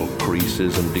accidental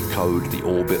creases and decode the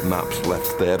orbit maps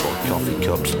left there by coffee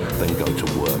cups, then go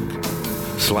to work.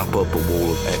 Slap up a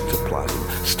wall of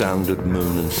ectoplasm, standard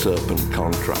moon and serpent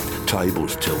contract,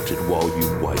 tables tilted while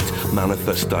you wait.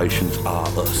 Manifestations are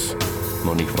us.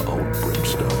 Money for old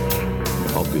brimstone.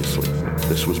 Obviously,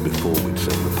 this was before we'd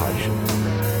seen the patient.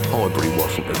 Highbury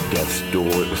wasn't at death's door,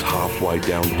 it was halfway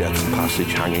down death's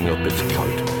passage hanging up its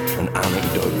coat. An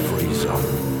anecdote-free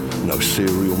zone. No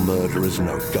serial murderers,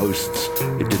 no ghosts.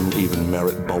 It didn't even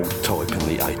merit bold type in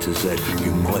the A to Z.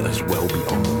 You might as well be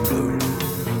on the moon.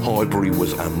 Highbury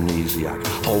was amnesiac.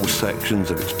 Whole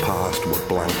sections of its past were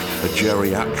blank. A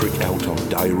geriatric out on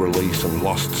day release and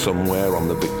lost somewhere on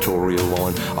the Victoria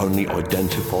line, only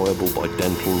identifiable by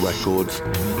dental records.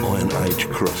 Iron Age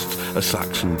crusts, a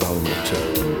Saxon bone or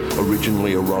two.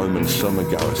 Originally a Roman summer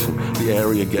garrison, the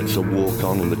area gets a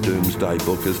walk-on in the Doomsday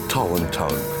Book as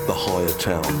Tollentone, the higher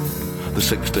town. The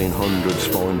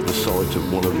 1600s find the site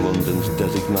of one of London's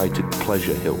designated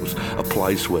pleasure hills, a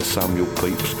place where Samuel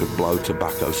Pepys could blow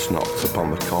tobacco snots upon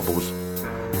the cobbles.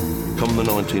 Come the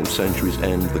 19th century's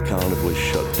end, the carnival is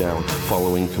shut down,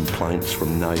 following complaints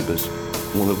from neighbours.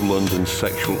 One of London's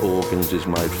sexual organs is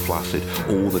made flaccid,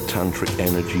 all the tantric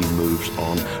energy moves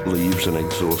on, leaves an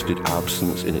exhausted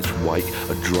absence in its wake,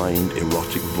 a drained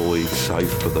erotic void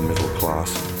safe for the middle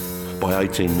class. By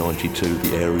 1892,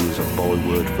 the area is a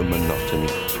byword for monotony,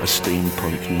 a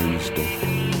steampunk newsdom.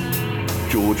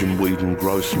 George and Whedon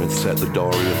Grossmith set the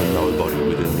diary of a nobody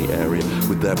within the area,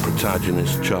 with their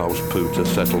protagonist, Charles Pooter,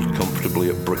 settled comfortably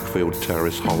at Brickfield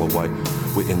Terrace, Holloway.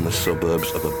 We're in the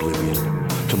suburbs of oblivion.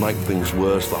 To make things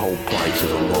worse, the whole place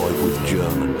is alive with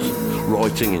Germans.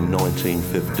 Writing in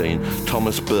 1915,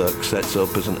 Thomas Burke sets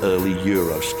up as an early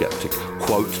Eurosceptic,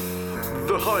 quote,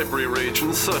 "The Highbury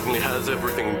region certainly has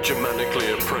everything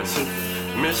Germanically oppressive.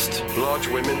 Mist, large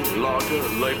women, lager,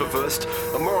 labour-versed,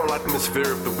 a moral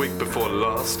atmosphere of the week before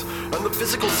last, and the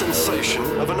physical sensation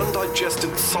of an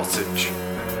undigested sausage."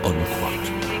 Unquote.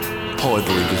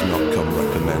 Highbury does not come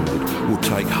recommended. Will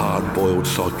take hard-boiled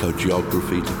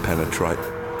psychogeography to penetrate.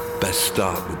 Best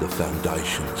start with the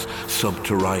foundations.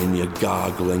 Subterranea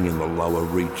gargling in the lower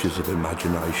reaches of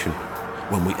imagination.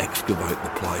 When we excavate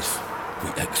the place, we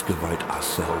excavate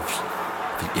ourselves.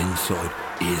 The inside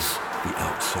is the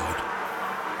outside.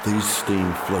 These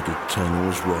steam-flooded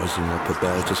tunnels rising up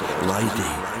about us.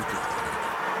 Lady,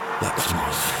 that's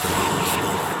my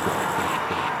stuff.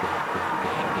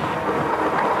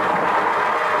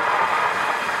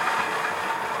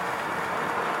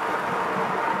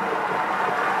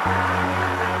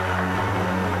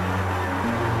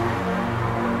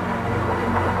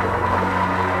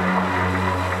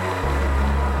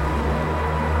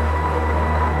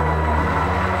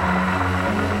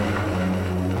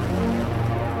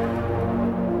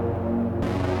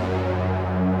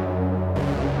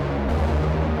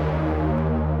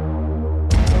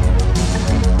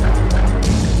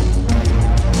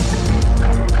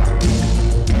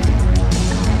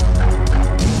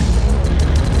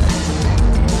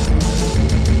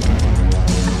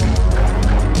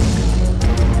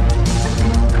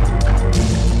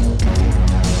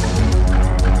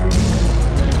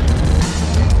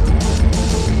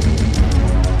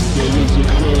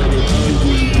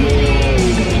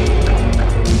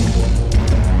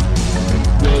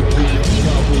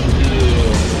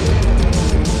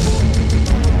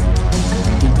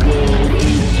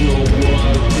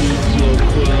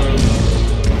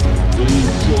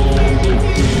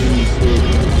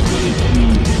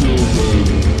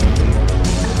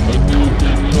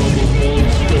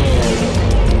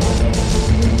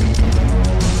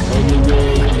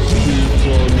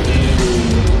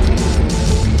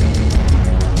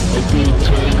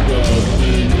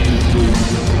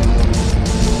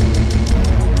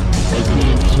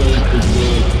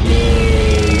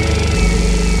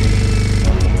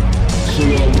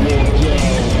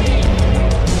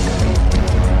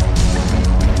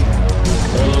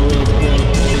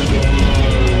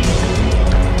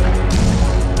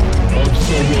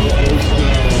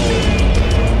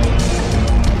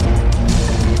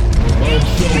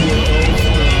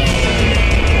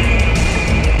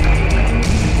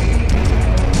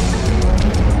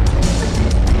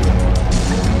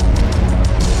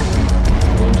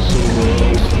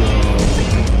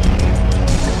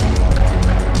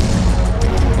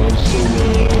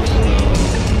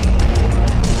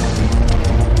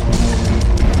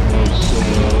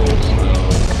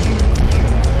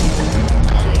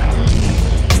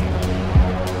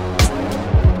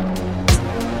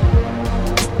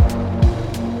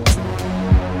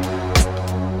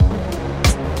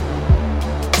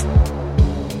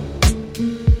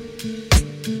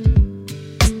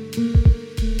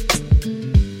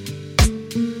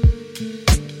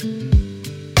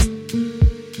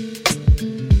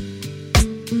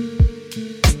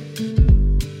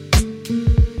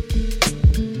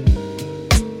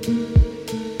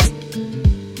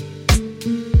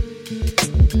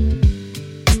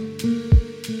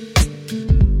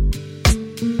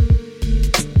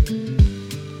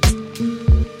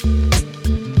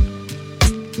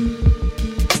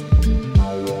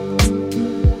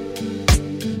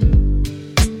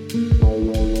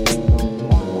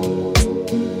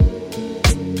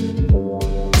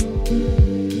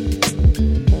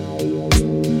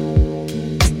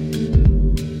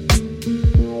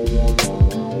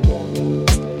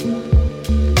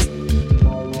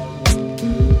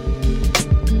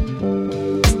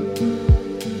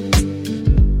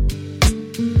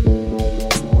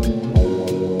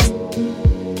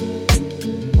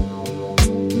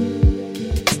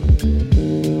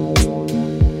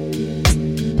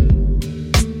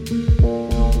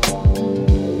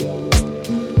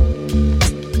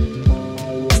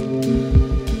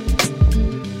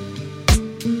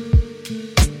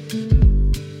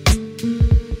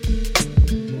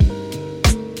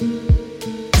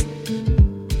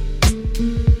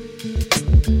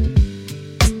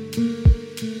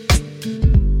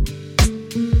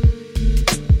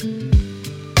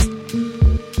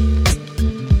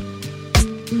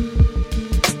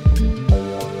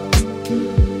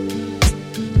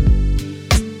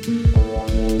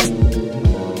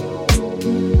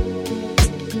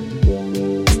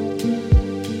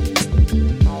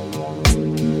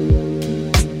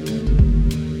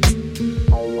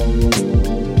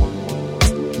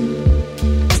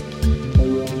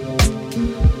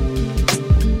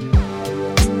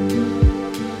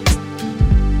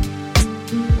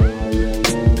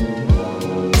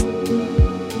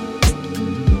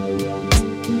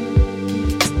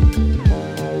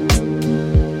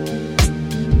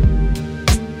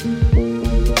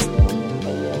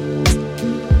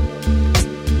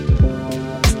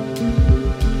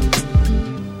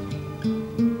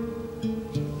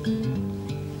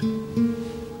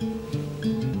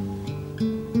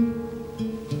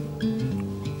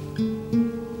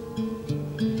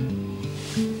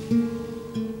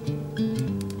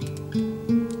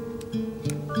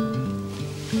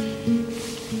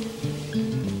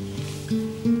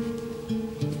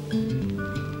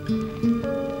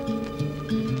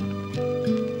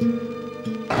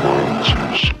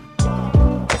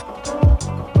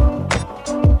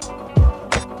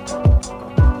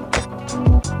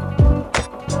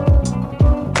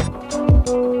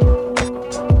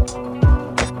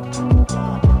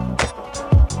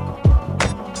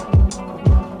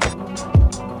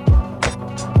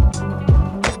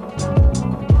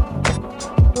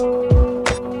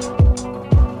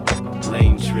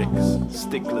 bricks,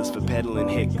 sticklers for peddling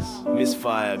hicks.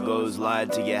 Misfire goes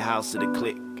lied to your house at a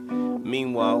click.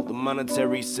 Meanwhile, the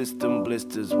monetary system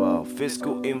blisters while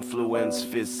fiscal influence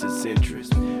fists its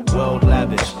interest. World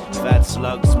lavish, fat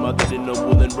slug smothered in a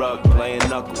woolen rug, playing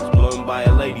knuckles, blown by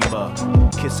a ladybug,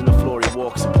 kissing the floor he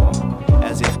walks upon,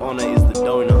 as if honor is the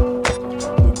donor.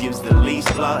 Who gives the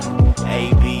least blood?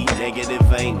 AB, negative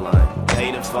vein line.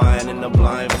 Paid a fine in a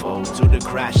blindfold to the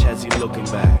crash as he looking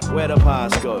back. Where the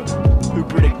past go? Who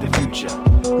predict the future?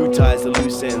 Who ties the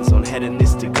loose ends on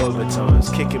hedonistic overtones?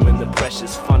 Kick him in the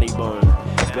precious funny bone.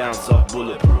 Bounce off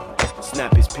bulletproof.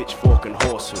 Snap his pitchfork and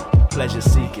horseshoe. Pleasure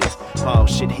seekers, pile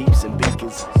shit heaps and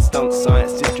beakers. Stunt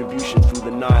science distribution through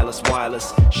the nihilist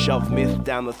wireless. Shove myth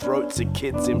down the throats of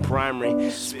kids in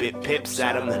primary. Spit pips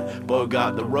at them and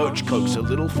bogart the roach. Coax a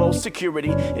little false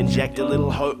security, inject a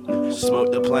little hope.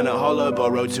 Smoke the planet hollow,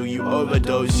 borrow till you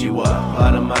overdose. You are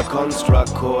part of my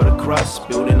construct, core to crust.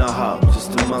 Building a hub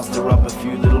just to muster up a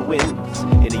few little wins.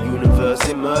 In a universe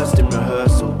immersed in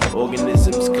rehearsal.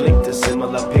 Organisms click to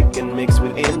similar pick and mix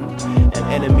within. An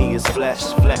enemy is flesh,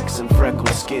 flex and freckled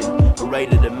skin.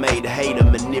 Paraded and made hater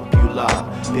manipular.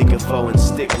 Pick a foe and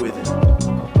stick with it.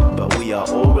 But we are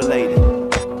all related.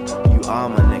 You are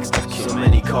my next of kin. So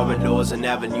many corridors and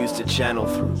avenues to channel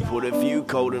through. Put a few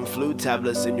cold and flu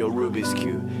tablets in your Rubik's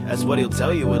Cube. That's what he'll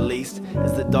tell you at least.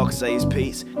 As the doc says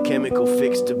peace. Chemical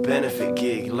fix to benefit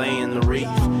gig. Laying the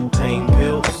wreath. Pain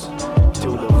pills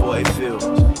till the void fills.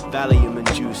 Valium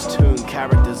and juice. Tune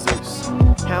character Zeus.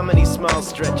 How many small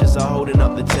stretchers are holding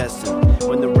up the testing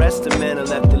when the rest of men are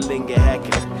left to linger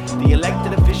hecking? The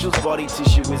elected official's body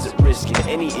tissue isn't risking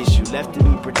any issue left to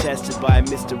be protested by a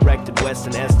misdirected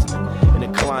Western estimate in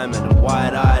a climate of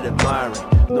wide-eyed admiring.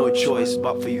 No choice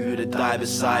but for you to die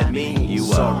beside me.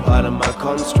 You are part of my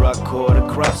construct, core to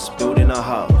crust. Building a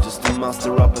hub just to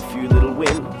muster up a few little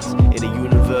wins. In a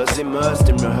universe immersed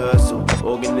in rehearsal.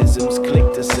 Organisms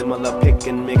click to similar pick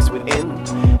and mix within.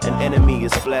 An enemy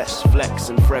is flesh, flex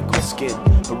and freckled skin.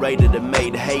 Paraded and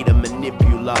made hater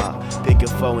manipular. Pick a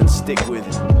foe and stick with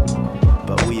it.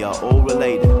 But we are all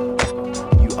related.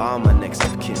 You are my next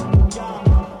of kin.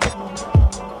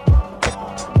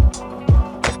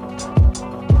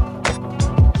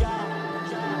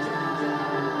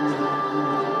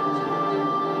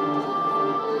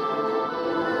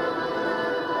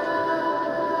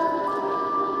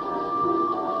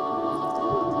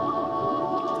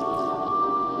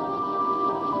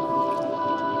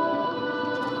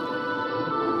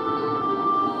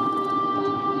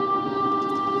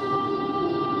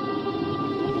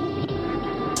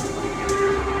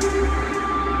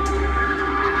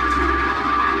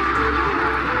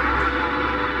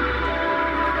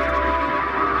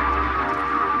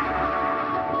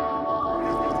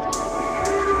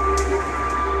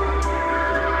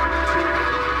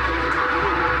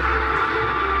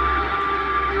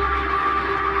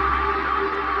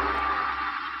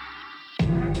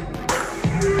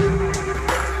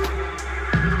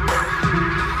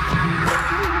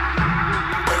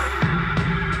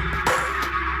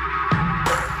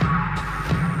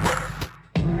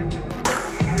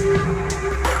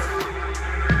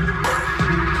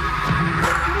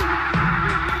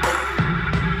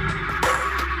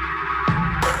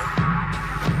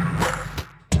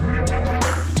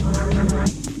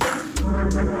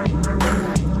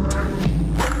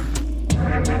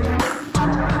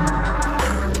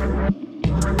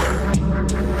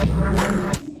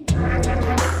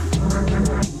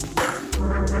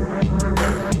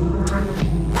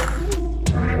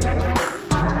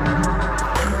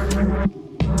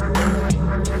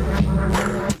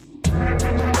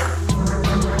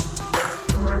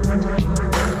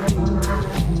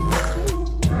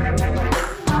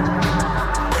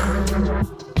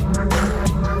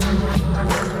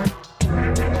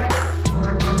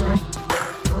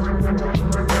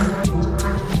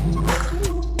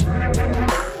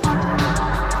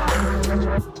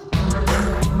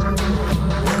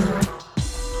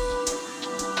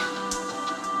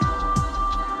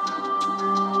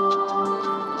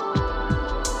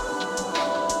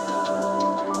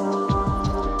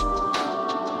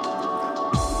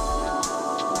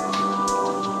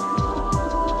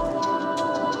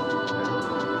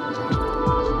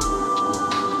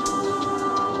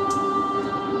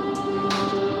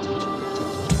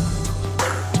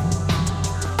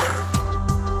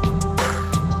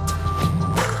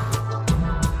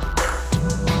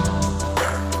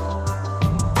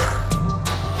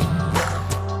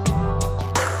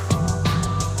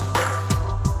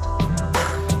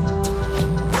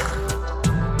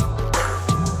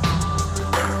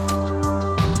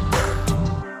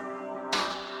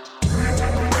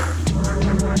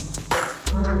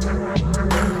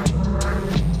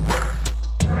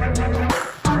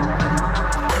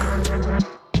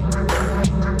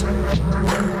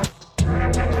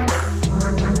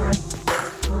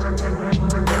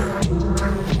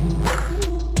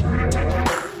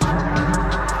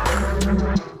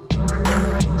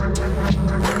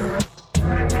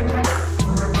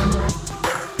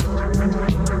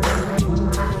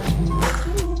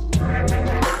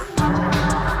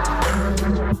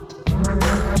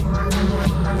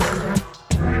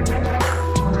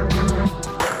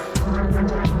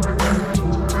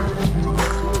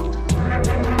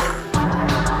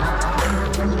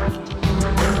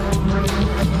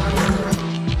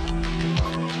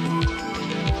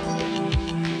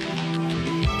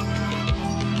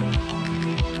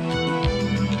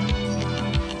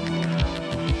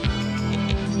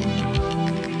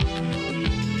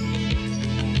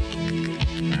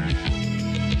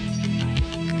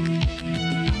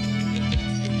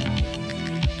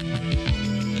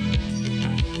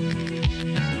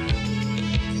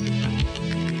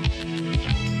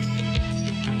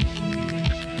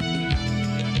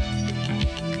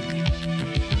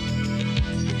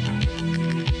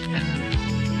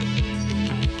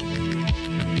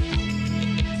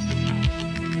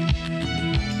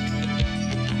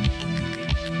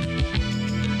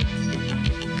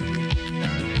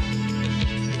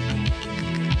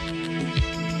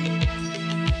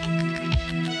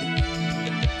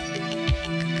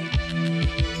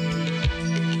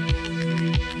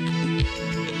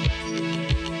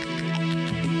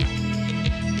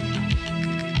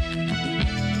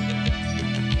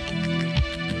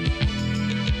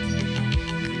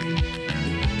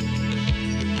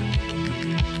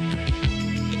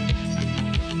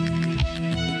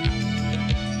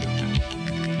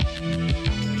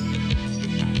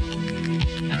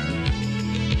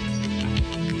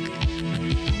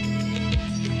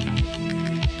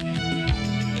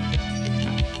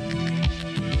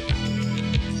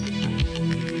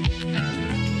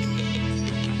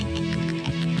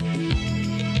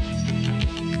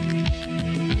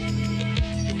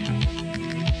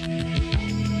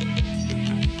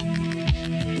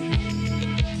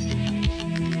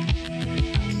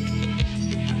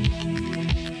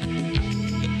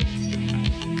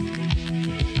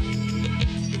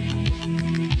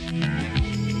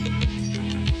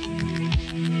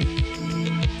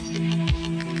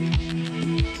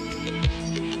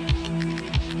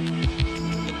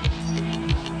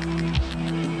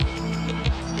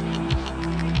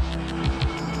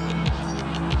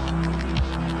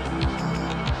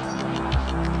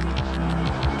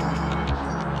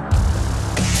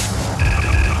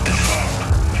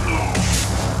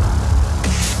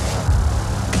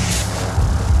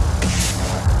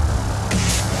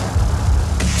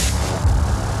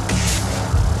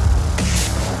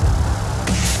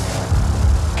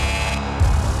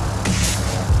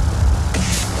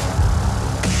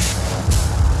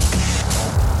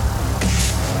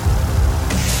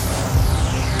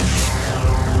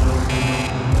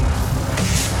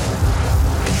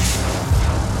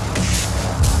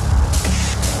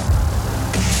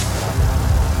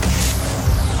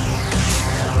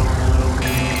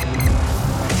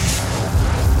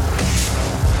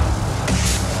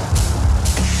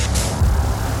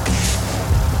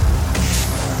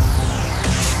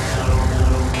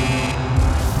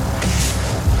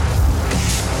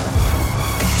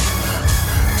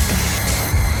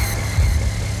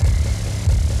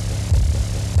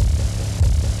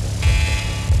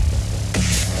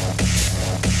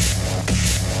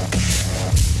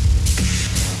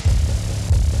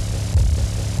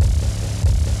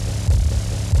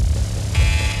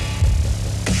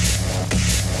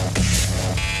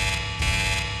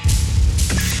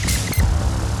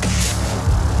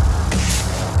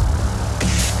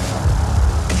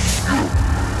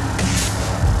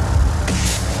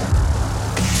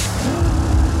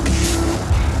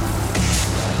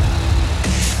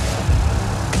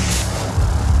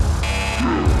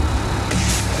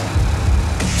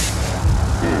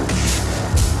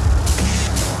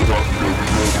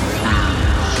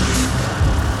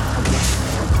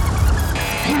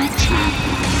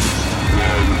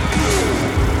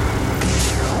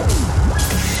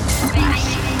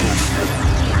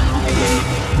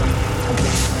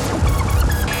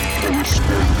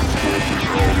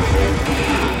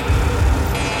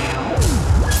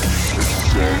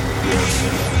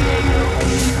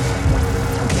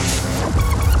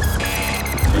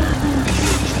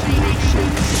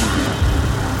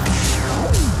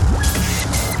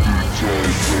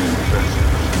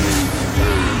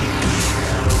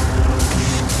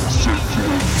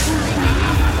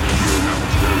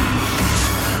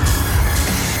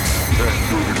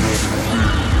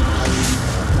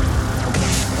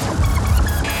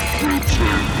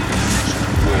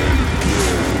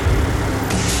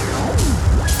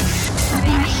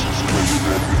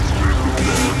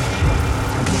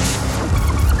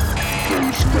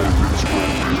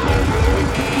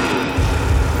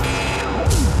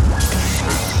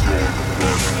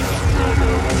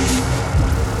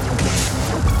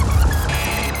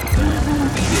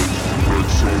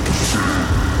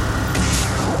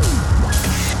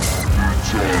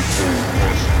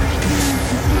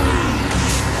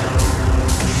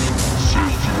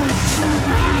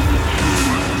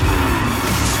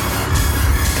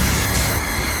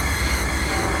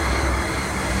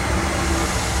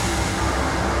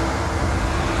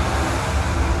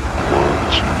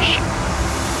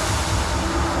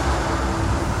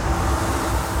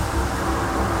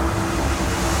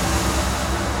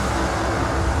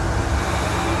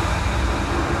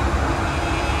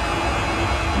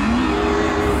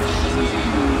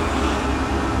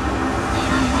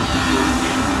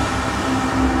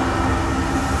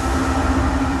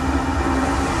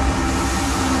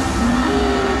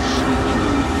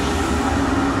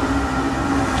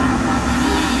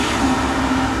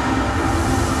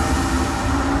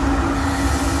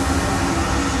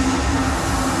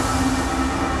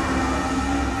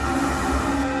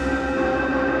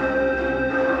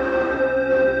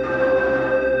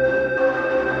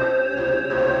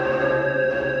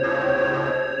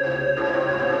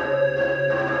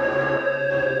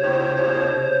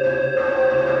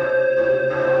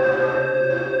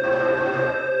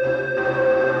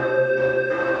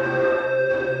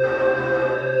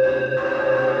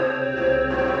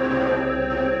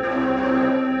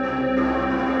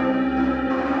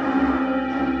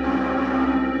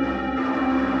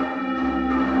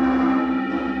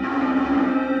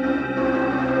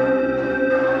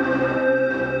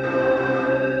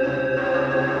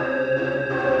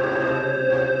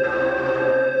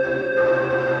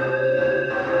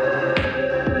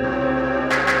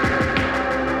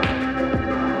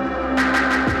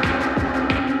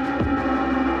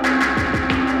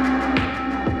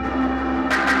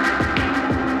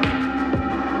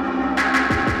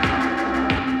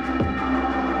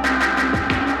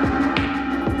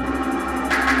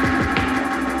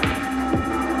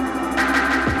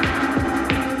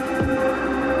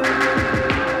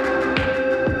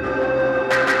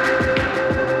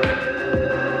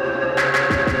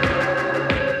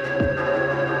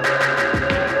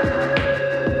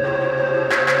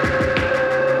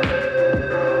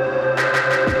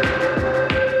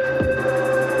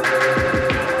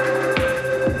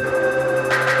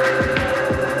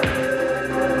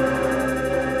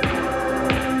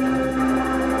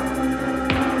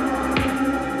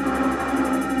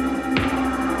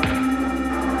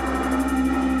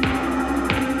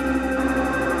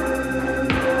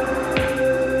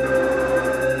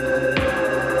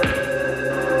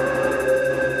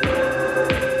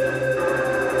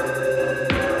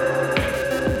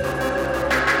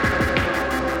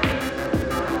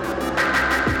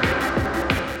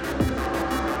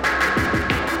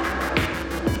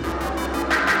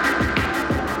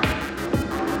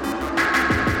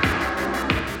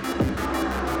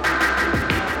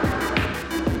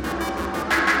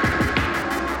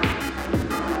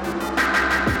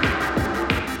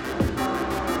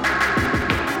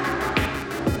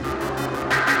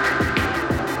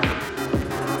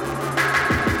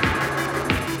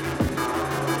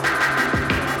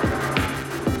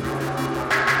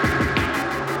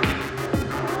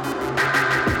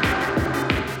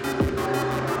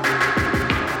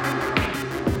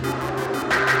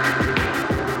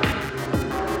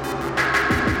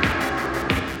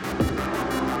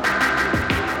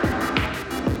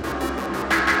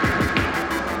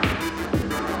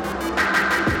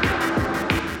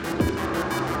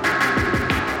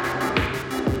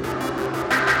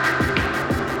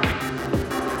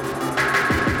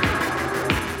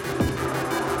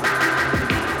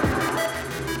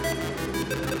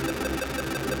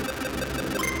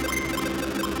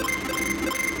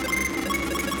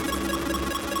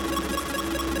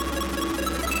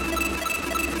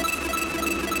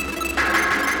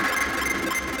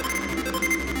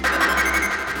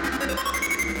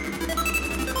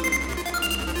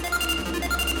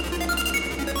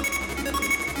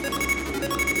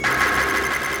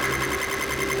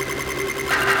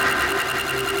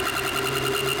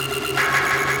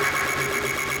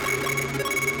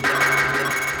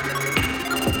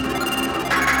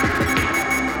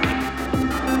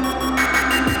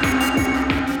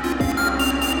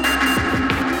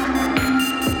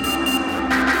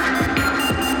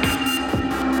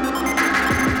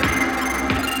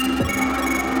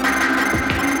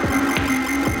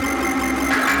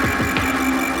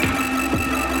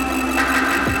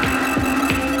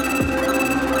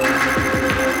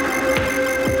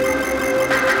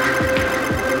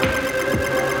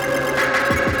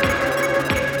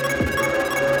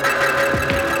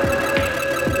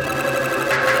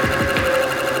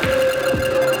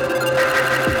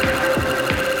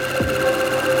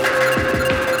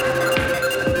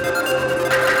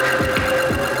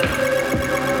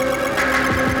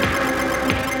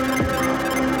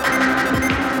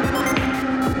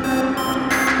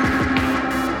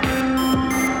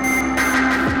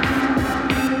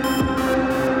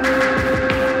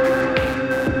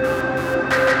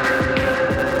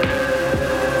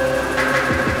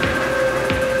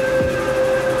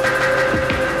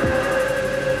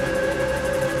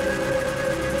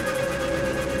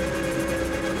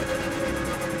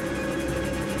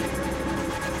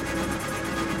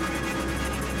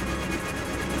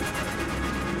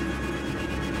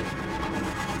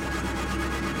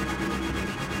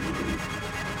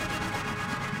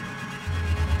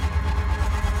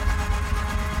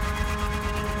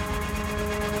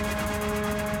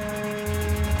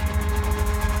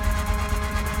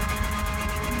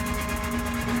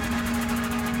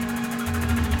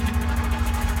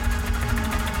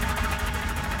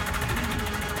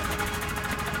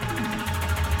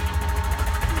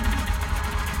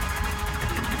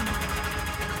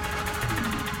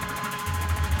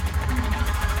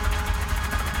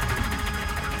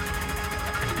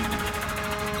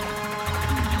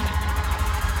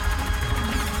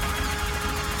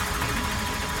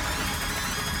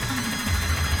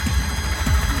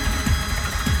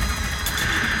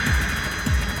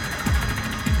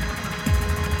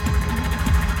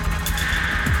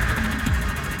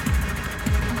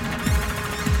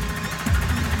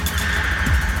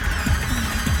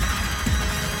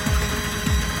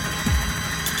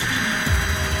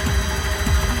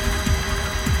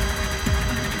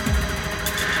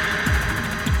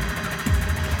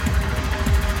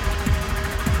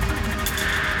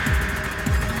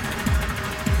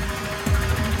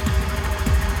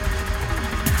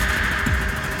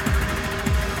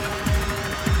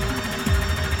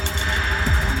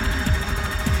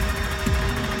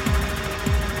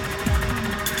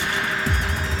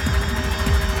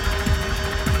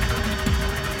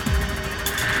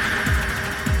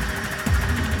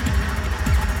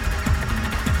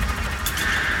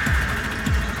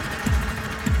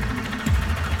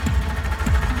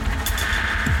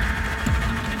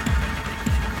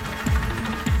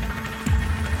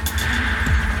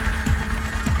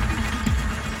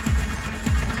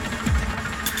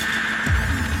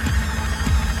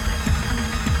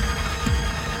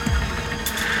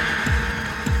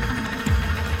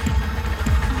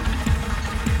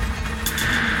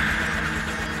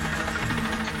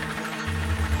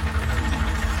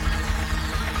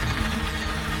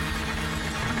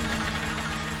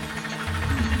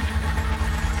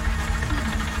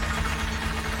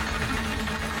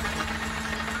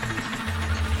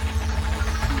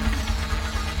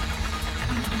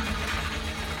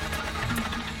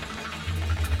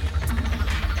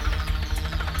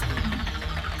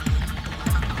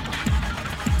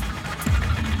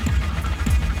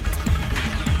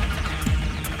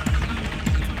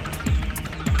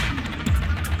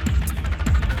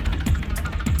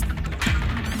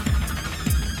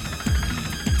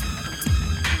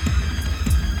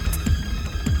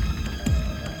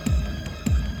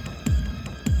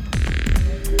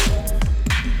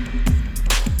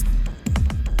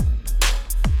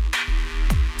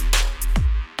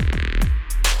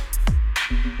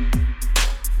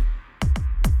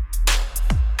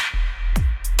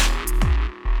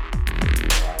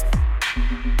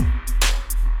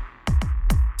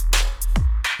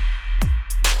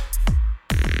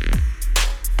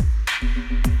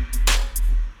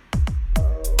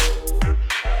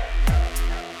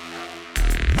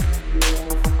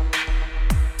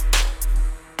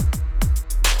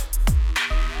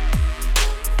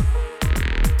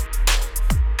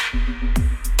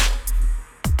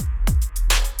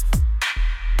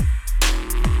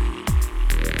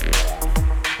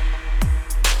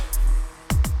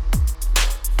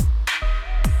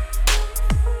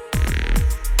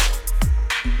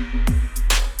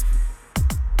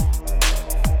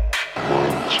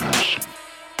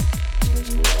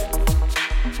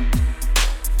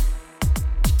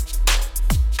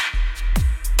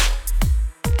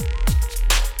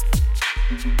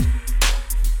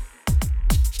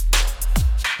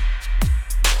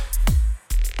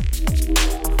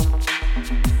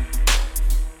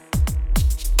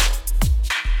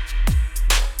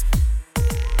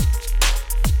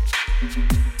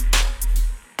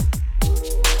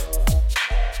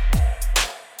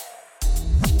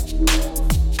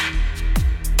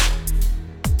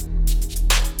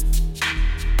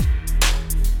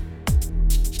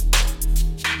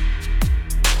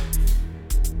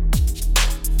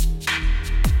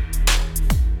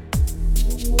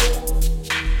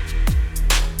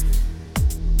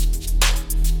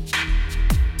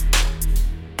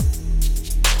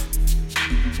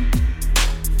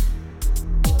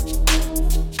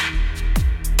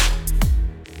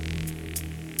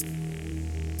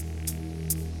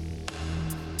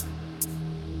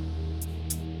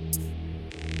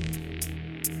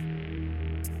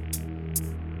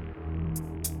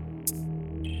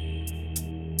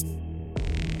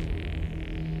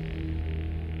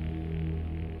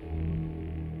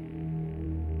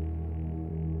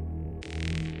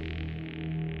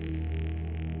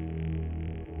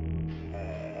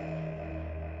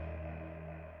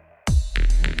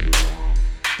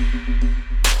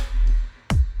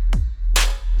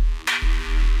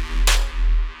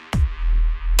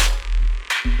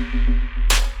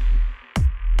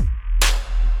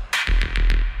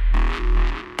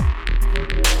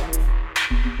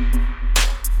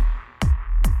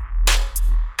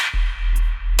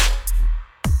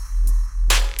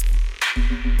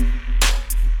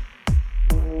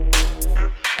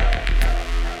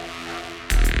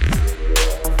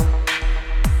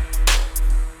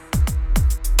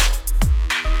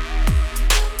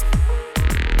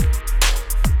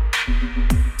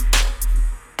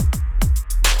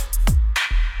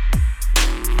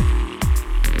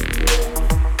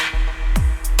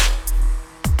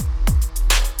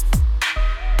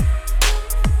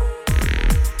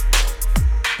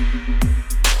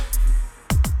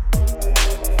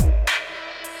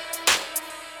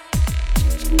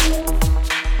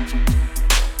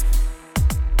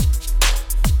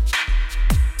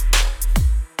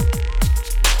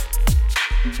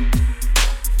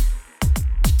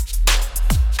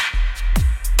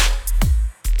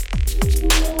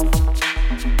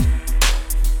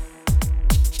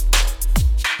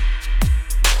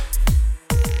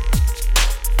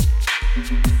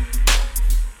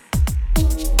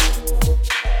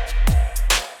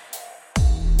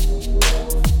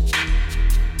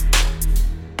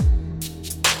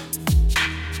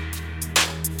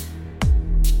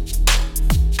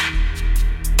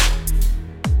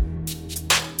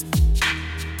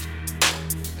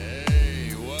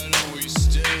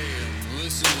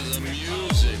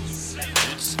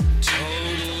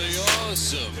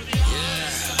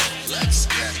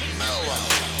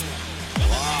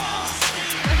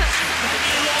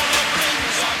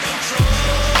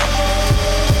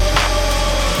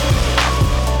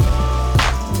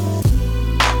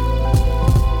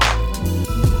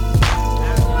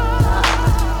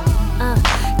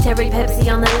 strawberry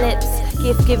Pepsi on the lips.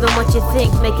 Gift given what you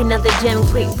think, make another gem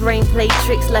quick. Brain play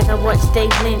tricks like I watched Dave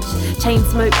Lynch. Chain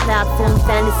smoke, cloud form,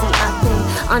 fantasy, I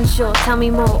think. Unsure, tell me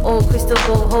more, all crystal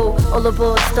ball hole. All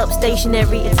aboard, stop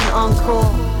stationary, it's an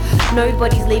encore.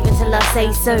 Nobody's leaving till I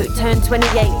say so. Turn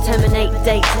 28, terminate,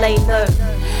 date, lay low.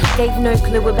 Gave no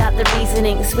clue about the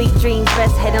reasoning. Sweet dreams,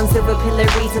 rest head on silver pillow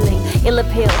reasoning. Ill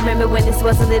appeal, remember when this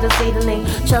was a little seedling.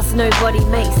 Trust nobody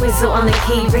makes, whistle on the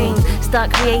key ring.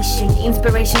 Start creation,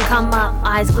 inspiration come up.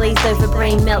 Eyes glazed over,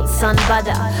 brain melts, sun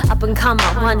butter. Up and come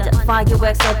up, wonder,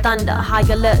 fireworks or thunder. High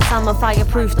alert, summer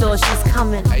fireproof door, she's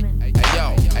coming. Hey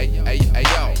yo, hey yo, hey yo, hey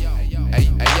yo,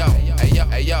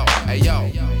 hey yo, hey yo.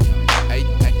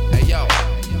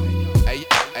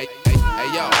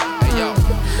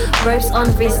 Ropes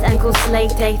on wrist, ankle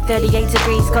slave day, 38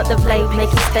 degrees, got the blade,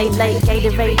 make you stay late.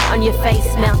 Gatorade on your face,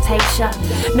 melt, take shot.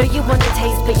 Know you want to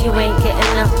taste, but you ain't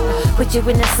getting up. Put you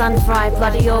in the sun, fry,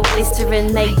 bloody or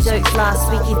blistering. Made jokes last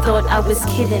week, you thought I was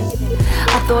kidding.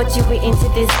 I thought you were into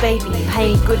this, baby.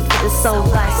 Pain good for the soul,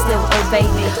 but I still obey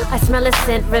me. I smell a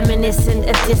scent reminiscent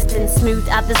of distance. Smooth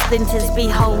out the splinters,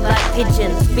 behold like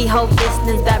pigeons. Behold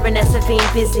listeners, Baroness of being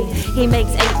busy. He makes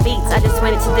 8 beats, I just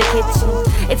went to the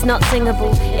kitchen. It's not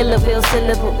singable, ill-will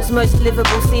syllables. Most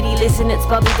livable CD, listen, it's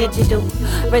Bobby Digital.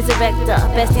 Resurrector,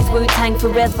 best is Wu-Tang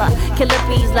forever. Killer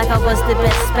bees like I was the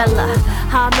best speller.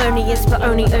 Harmonious, but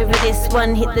only over this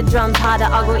one. Hit the drums harder,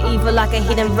 I'll go evil like a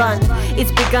hit and run.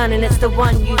 It's begun and it's the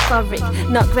one euphoric.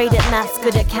 Not great at maths,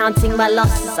 good at counting my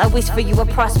losses. I wish for you a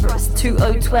prosperous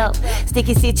 2012.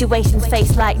 Sticky situations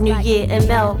face like New Year in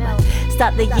Melbourne.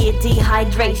 Start the year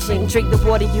dehydration. Drink the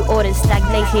water you ordered,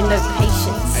 stagnating, no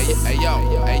patience. Hey yo,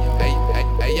 hey yo,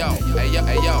 hey yo, hey yo, hey yo,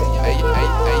 hey yo, hey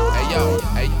yo,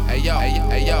 hey yo, hey yo, hey yo,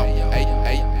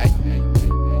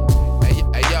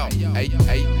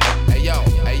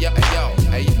 hey yo,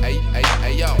 hey yo,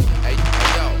 hey yo, hey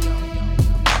yo.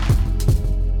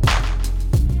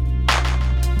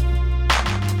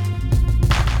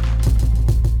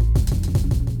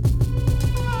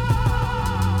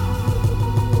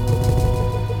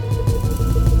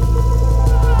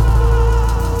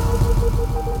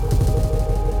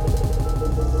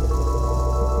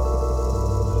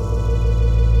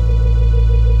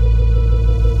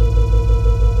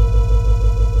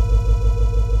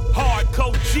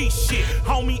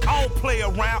 Play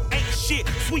around, ain't shit,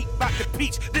 sweet like the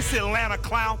peach, this Atlanta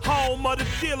clown. Home of the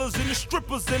dealers and the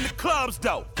strippers and the clubs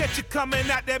though. Catch you coming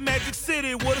out that Magic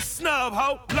City with a snub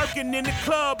hoe. Lurking in the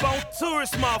club on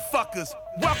tourist motherfuckers.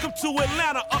 Welcome to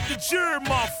Atlanta, up the jury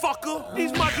motherfucker.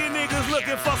 These monkey niggas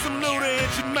looking for some Luda and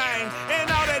Jermaine.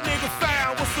 And all that nigga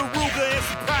found was some Ruger and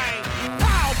some pain.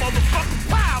 Pow, motherfucker,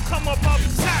 pow, come up off the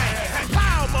chain.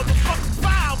 Pow, motherfucker,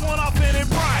 pow, one off in it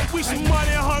bright. We some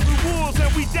money hungry wolves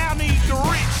and we down to eat the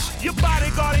rich. Your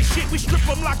bodyguard and shit, we strip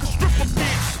them like a stripper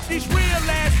bitch. These real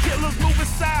ass killers moving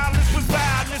silence with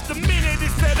violence. The minute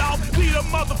it's set off, we the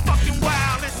motherfucking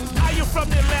wildest. I am from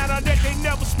Atlanta that they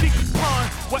never speak upon,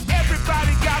 where everybody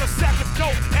got a sack of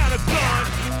dope and a gun.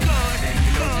 And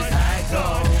you know just how it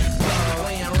go.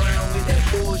 We ain't around with that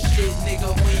bullshit,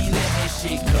 nigga, we ain't let that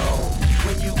shit go.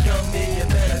 When you come in, you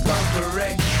better go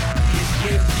correct. It's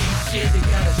guilty shit, you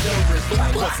gotta show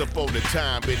respect. Once upon a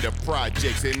time in the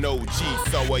projects in OG,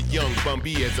 saw a young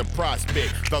Bumby as a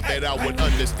prospect. Thought that I would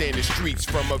understand the streets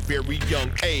from a very young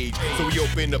age. So we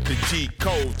opened up the G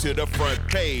code to the front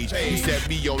page. He sat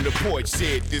me on the porch,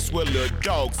 said this where little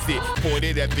dog sit.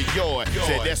 Pointed at the yard,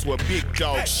 said that's where big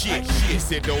dog shit. He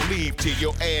said don't leave till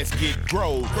your ass get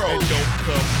growed, and don't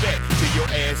come back till your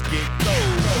ass get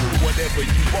cold. Whatever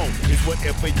you want is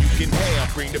whatever you can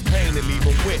have. Bring the pain and leave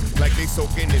them wet like they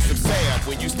soaking in some salve.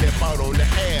 When you step out on the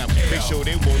app, make sure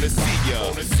they wanna see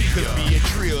ya. Cause being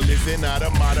trill is an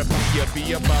automatopoeia.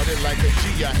 Be about it like a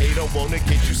G. I hate or wanna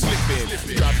get you slipping.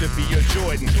 Drop to be a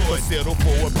Jordan, but settle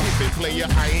for a Pippin. Player,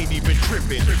 I ain't even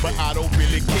tripping, but I don't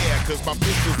really care. Cause my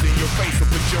pistol's in your face, so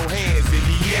put your hands in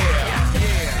the air.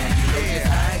 Yeah,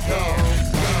 how it go.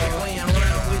 We ain't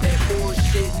around with that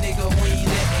bullshit, nigga, we ain't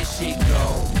let that shit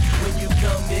go. When you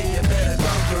come in, you better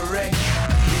go correct.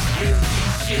 It's guilty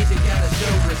shit, you gotta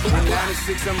show respect. In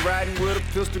 96, I'm riding with a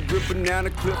pistol grip, banana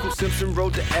clip from Simpson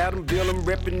Road to Adamville. I'm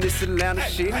reppin' this Atlanta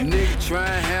shit. Nigga try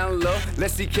and handle up,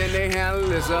 let's see can they handle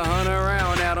this. 100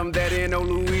 round at them, that ain't no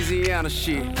Louisiana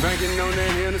shit. Drinking on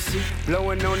that Hennessy,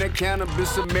 blowing on that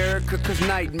cannabis. America, cause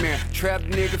nightmare, trap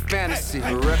nigga fantasy.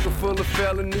 A record full of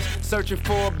felonies, searching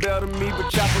for a better me. But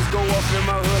choppers go off in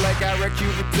my hood like I wreck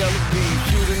Cuba Tel Aviv.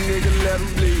 Shoot a nigga, let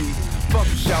him bleed. Fuck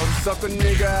a shout, suck a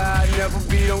nigga, I never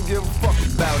be, don't give a fuck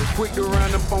about it. Quick to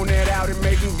run up on that out and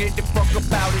make him get the fuck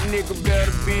about it. Nigga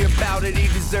better be about it, he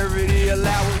deserve it, he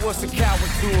allow it. What's a coward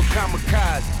to a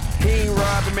kamikaze? He ain't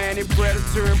robbing, man, he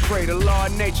predator and prey. The law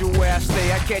of nature where I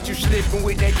stay. I catch you slipping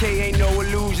with that K, ain't no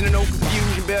illusion and no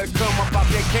confusion. Better come up off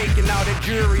that cake and all that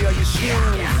jewelry on your shoes.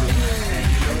 You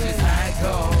know just how it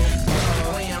go.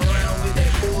 Playing around with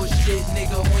that bullshit,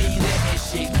 nigga, we ain't letting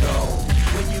shit go.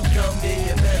 When you come here,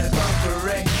 you better come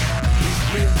correct. It's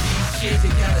real shit,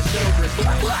 you gotta show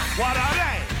respect.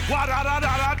 What-a-dang,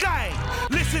 what-a-da-da-da-dang.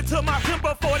 Listen to my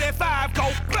timber 45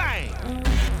 go bang.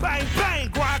 Bang, bang,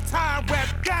 grind time, rap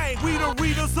gang. We the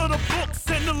readers of the books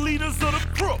and the leaders of the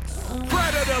crooks.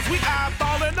 Predators, we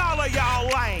eyeballing all of y'all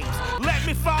lames. Let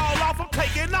me fall off, I'm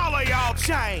taking all of y'all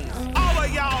chains. All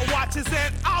of y'all watches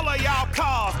and all of y'all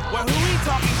cars. Well, who we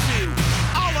talking to?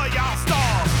 All of y'all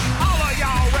stars. All of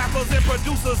y'all rappers and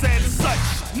producers and such.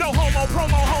 No homo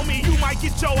promo, homie, you might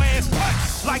get your ass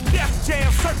touched. Like Def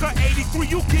Jam, circa 83,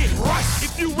 you get rushed.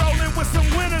 If you rollin' with some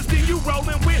winners, then you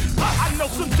rollin' with us. I know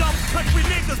some dumb country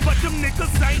niggas, but them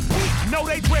niggas ain't weak. Know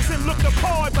they dress and look the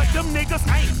part, but them niggas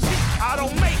ain't cheap. I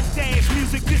don't make dance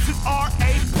music, this is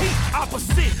R.A.P.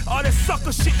 Opposite of that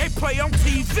sucker shit they play on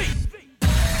TV.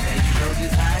 And you know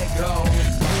just how it go.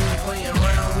 We ain't playing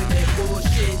around with that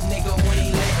bullshit, nigga, we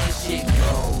ain't letting shit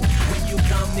go. When you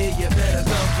come here, you better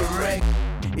come correct.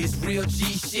 It's real G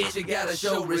shit, you gotta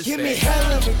show respect. Give me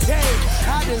hell of a day,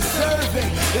 I deserve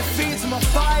it. It feeds my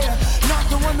fire, not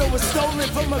the one that was stolen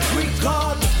from a Greek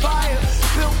god, the fire.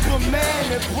 Built for man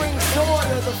that brings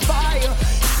order, the fire.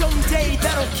 Someday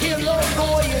that'll kill all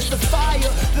lawyers, the fire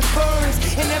that burns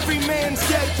in every man's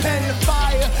dead pen, the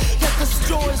fire that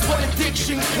destroys what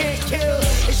addiction can't kill.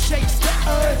 It shakes the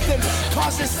earth and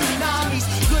causes tsunamis.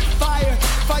 Good fire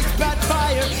fights bad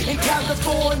fire. In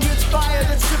California, it's fire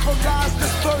that civilized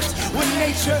us first. When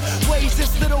nature waged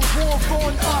this little war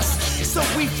on us, so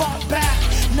we fought back.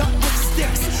 Not with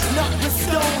sticks, not with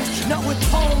stones, not with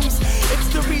poems. It's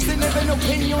the reason there are no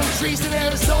pinyon trees in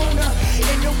Arizona.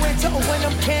 In the winter when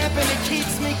I'm camping, it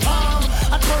keeps me calm.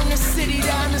 I burn the city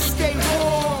down to stay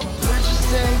warm. What you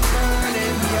say,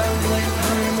 burning, young like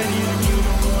permanent. You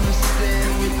don't wanna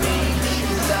stand with me,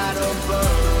 cause I don't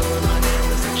burn. My name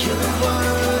is a killer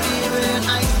word, even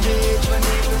Ice Age, my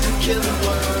name is a killer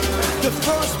word. The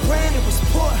first brand it was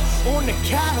put on the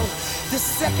cattle. The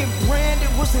second brand,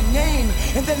 it was a name,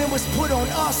 and then it was put on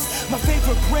us. My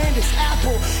favorite brand is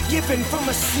Apple, given from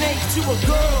a snake to a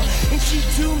girl, and she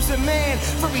dooms a man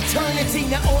for eternity.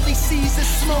 Now all he sees is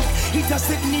smoke, he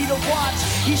doesn't need a watch.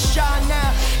 He's shy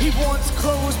now, he wants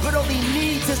clothes, but all he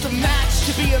needs is a match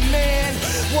to be a man.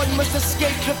 One must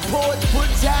escape the porch, put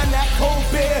down that cold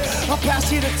beer. I'll pass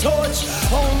you the torch,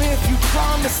 only if you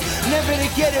promise never to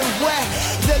get it wet.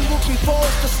 Then we'll be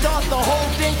forced to start the whole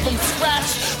thing from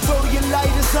scratch. Throw your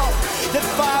lighters up, that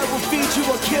fire will feed you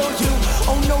or kill you.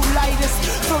 Oh, no lighters,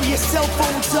 throw your cell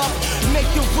phones up. Make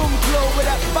your room glow with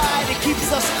that fire that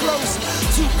keeps us close.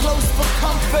 Too close for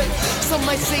comfort, some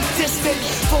might say distant.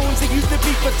 Phones that used to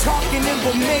be for talking and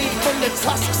were made from the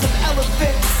tusks of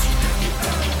elephants.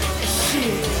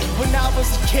 Shit, when I was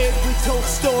a kid, we told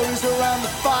stories around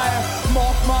the fire.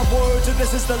 Mark my words, or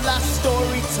this is the last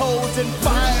story told in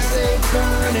fire. Say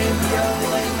burning, young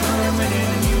like permanent,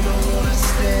 and you don't wanna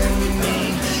stand with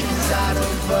me, cause I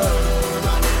don't burn.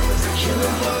 My name is a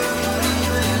killer word,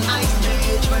 even Ice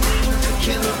Age, my name is a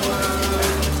killer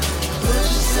word. But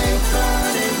you say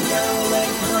burning, young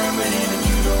like permanent, and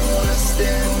you don't wanna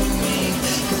stand with me,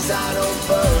 cause I don't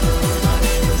burn. My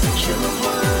name is a killer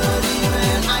word,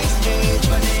 even Ice Age,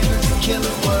 my name is a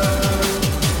killer word.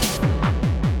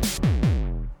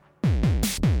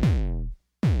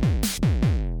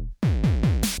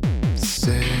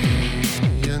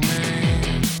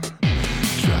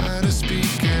 Try to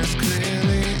speak as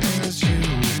clearly as you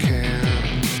can.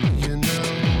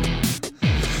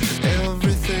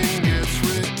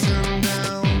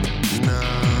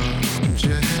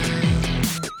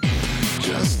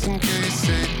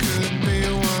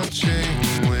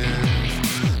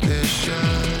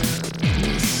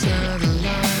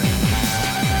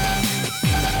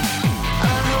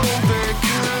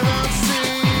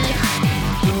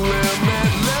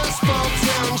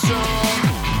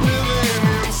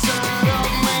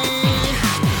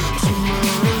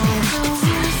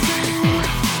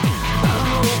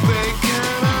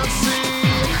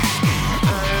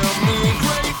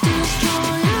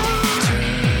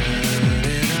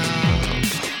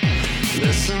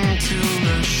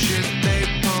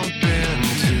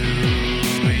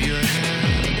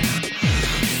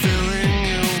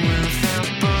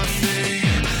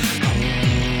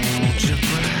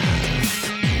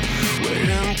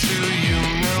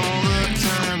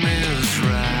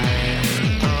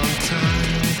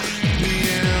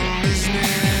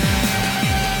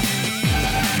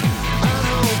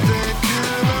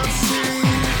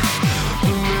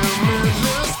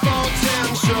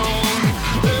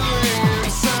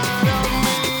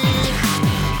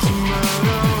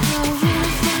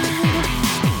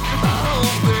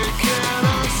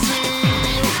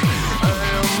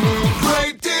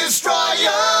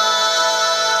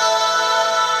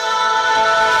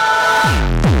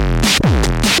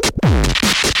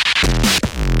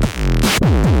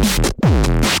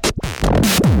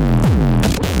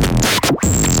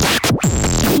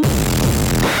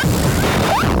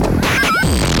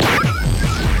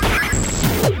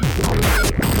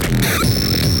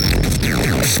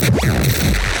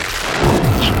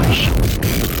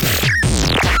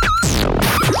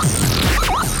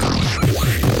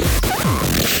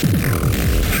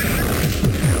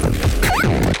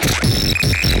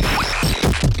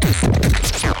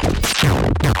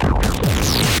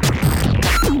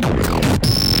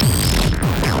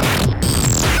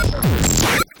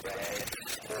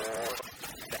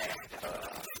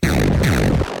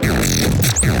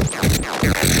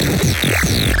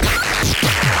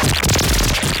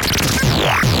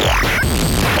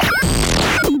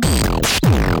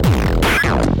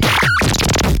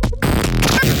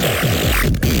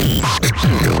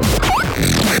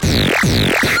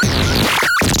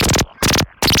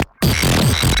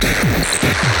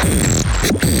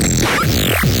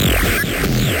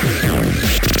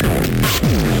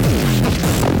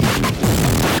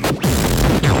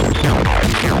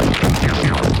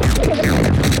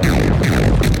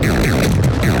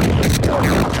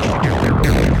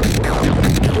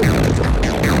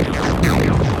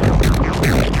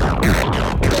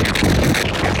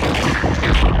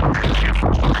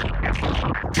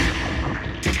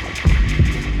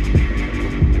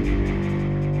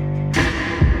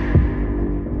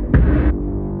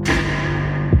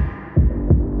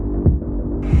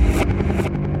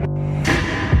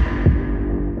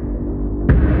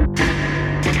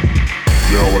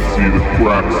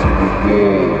 cracks in the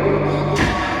wall.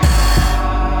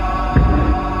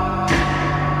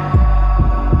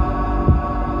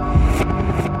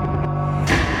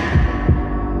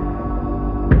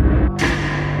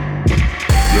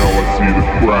 Now I see the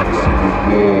cracks in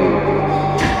the wall.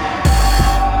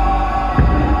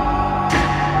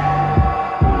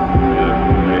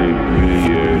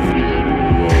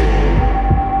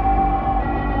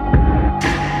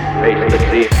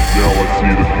 Now I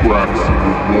see the cracks in the wall.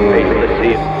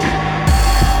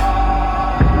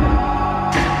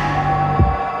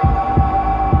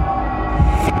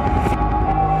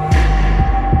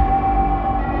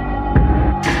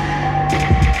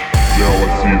 Now I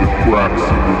see the cracks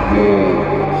in the wall.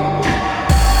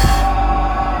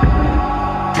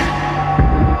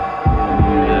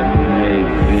 Now I see the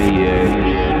cracks in the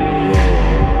wall.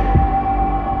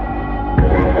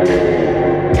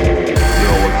 Now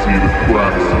I see the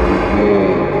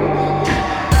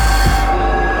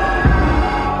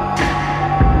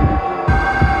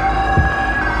cracks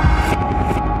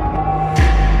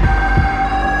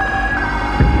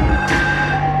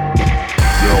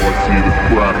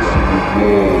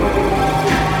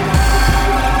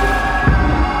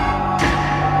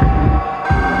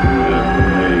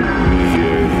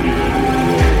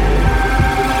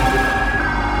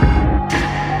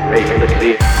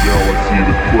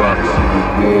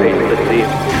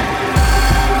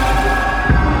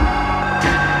in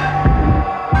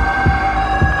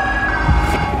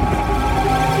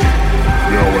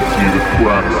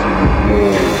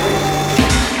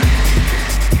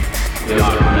the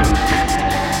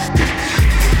wall.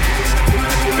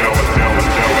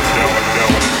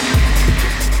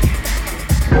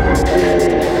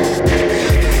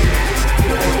 Now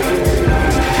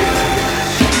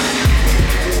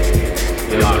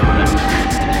I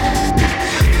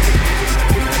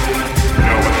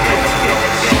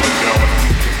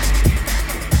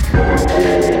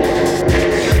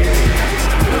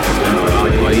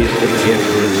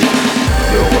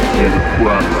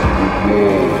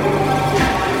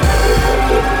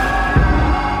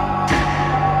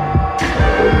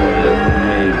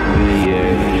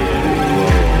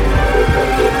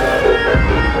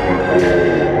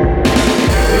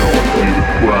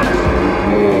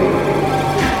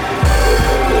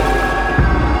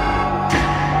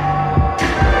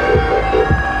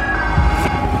cracks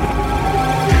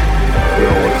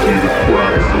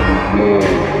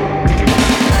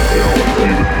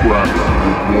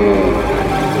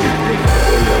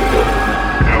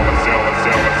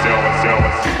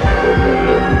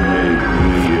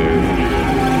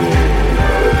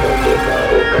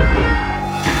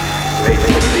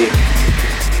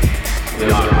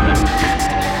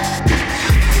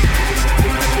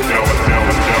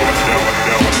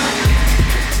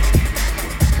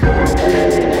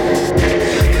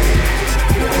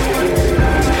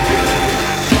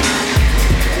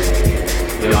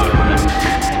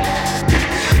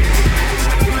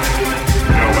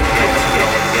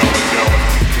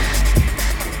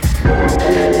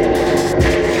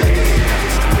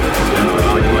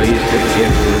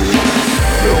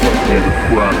the wall.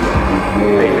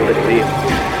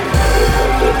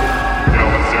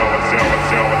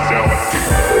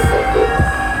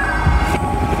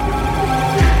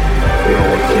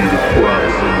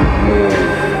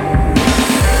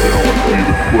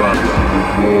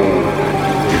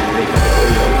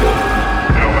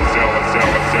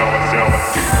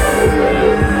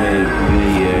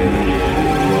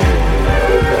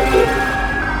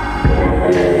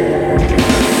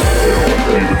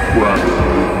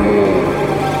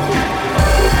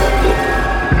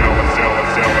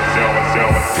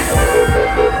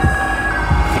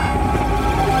 Now I see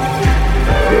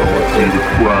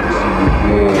the cracks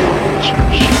in the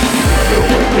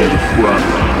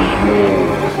wall.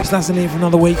 So that's it for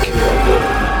another week.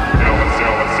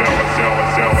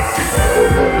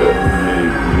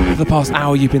 For the past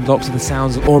hour you've been locked to the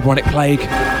sounds of Orbonic Plague.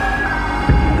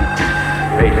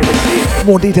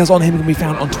 More details on him can be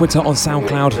found on Twitter, on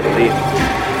SoundCloud,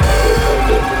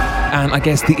 and I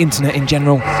guess the internet in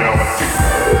general.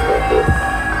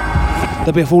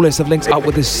 There'll be a full list of links up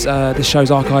with this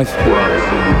show's archive.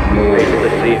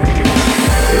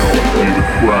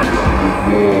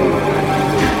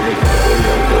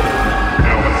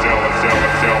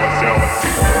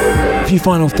 A few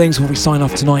final things before we sign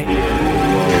off tonight.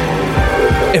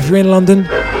 If you're in London,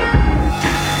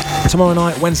 tomorrow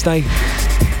night, Wednesday,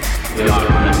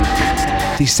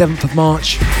 the 7th of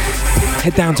March,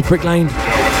 head down to Brick Lane,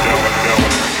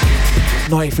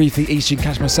 93 feet east. You can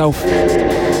catch myself,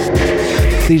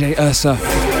 DJ Ursa,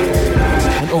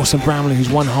 and Awesome Bramley, who's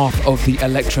one half of the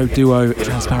electro duo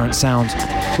Transparent Sound.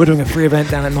 We're doing a free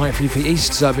event down at 93 Feet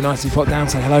East, so it'd be nice if you pop down,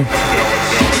 say hello.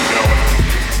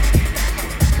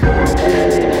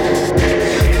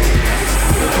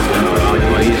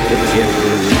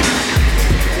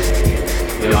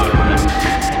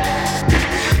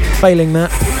 Failing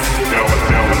that,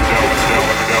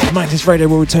 Mantis Radio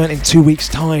will return in 2 weeks'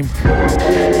 time.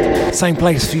 Same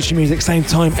place, Future Music, same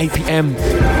time, 8 PM.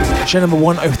 Show number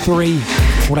 103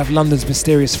 will have London's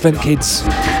mysterious Flint Kids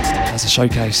as a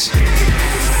showcase.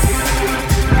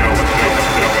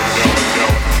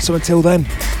 So until then,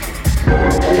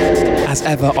 as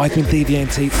ever, I've been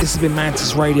DVNT. This has been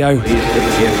Mantis Radio.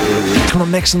 Come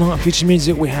on, next night on Future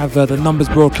Music, we have the Numbers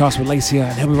broadcast with Lacia,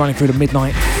 and he'll be running through to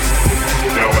midnight.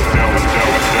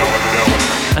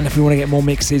 And if you want to get more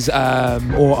mixes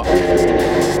or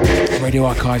radio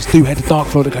archives, do head to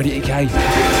darkfloor.co.uk,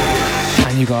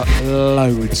 and you got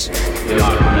loads.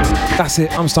 That's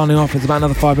it, I'm starting off. It's about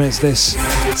another 5 minutes of this.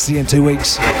 See you in 2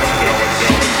 weeks.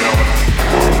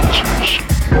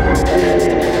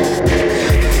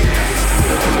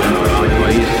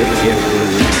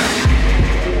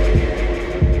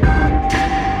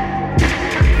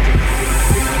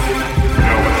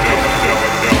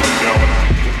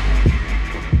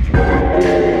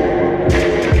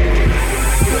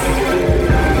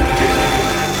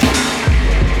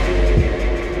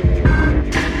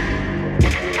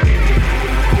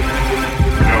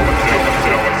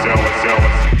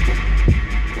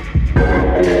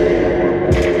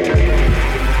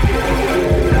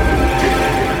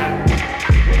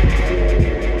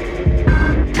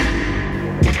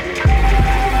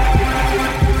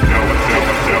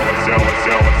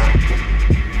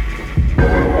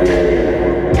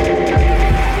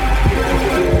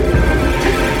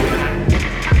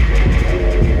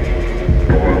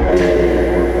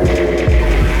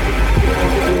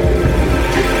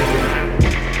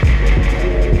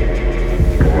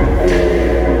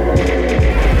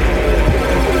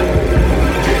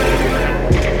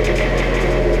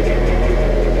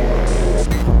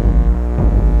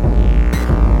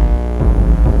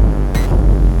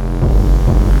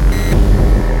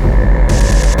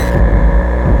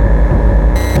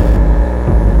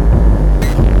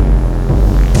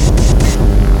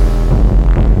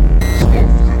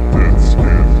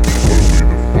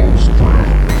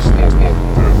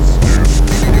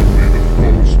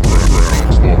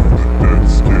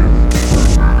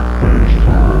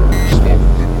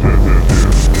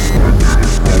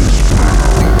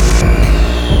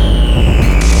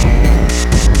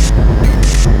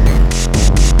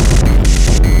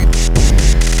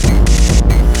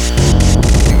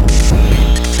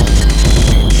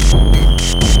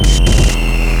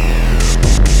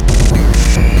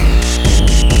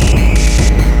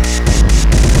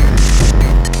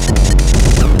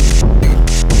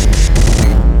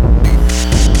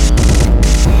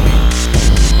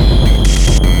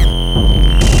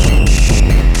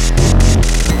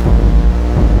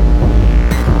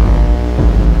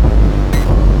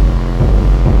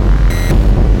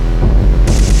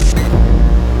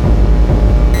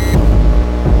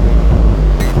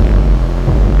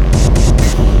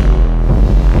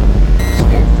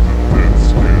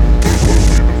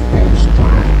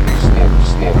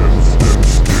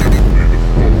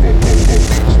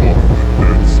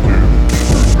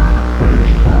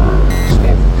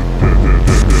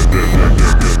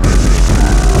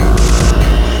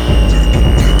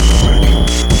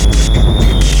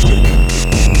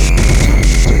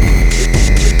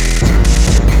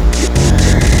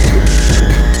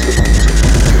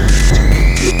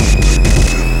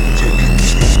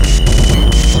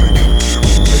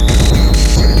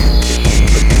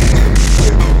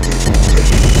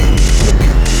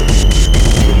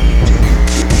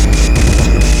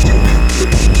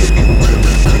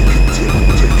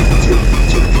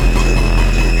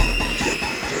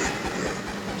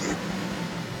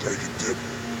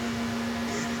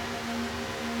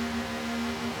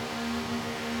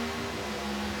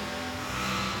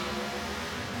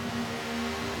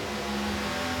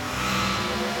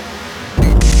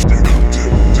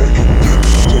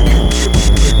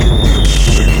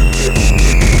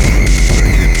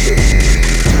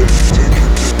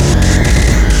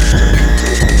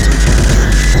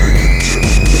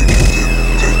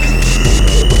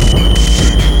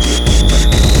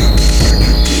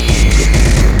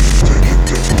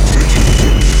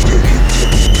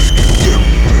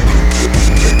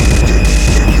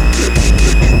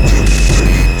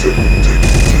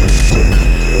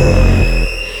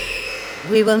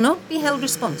 We will not be held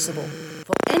responsible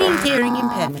for any hearing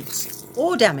impairments.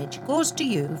 or damage caused to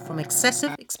you from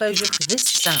excessive exposure to this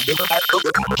sound.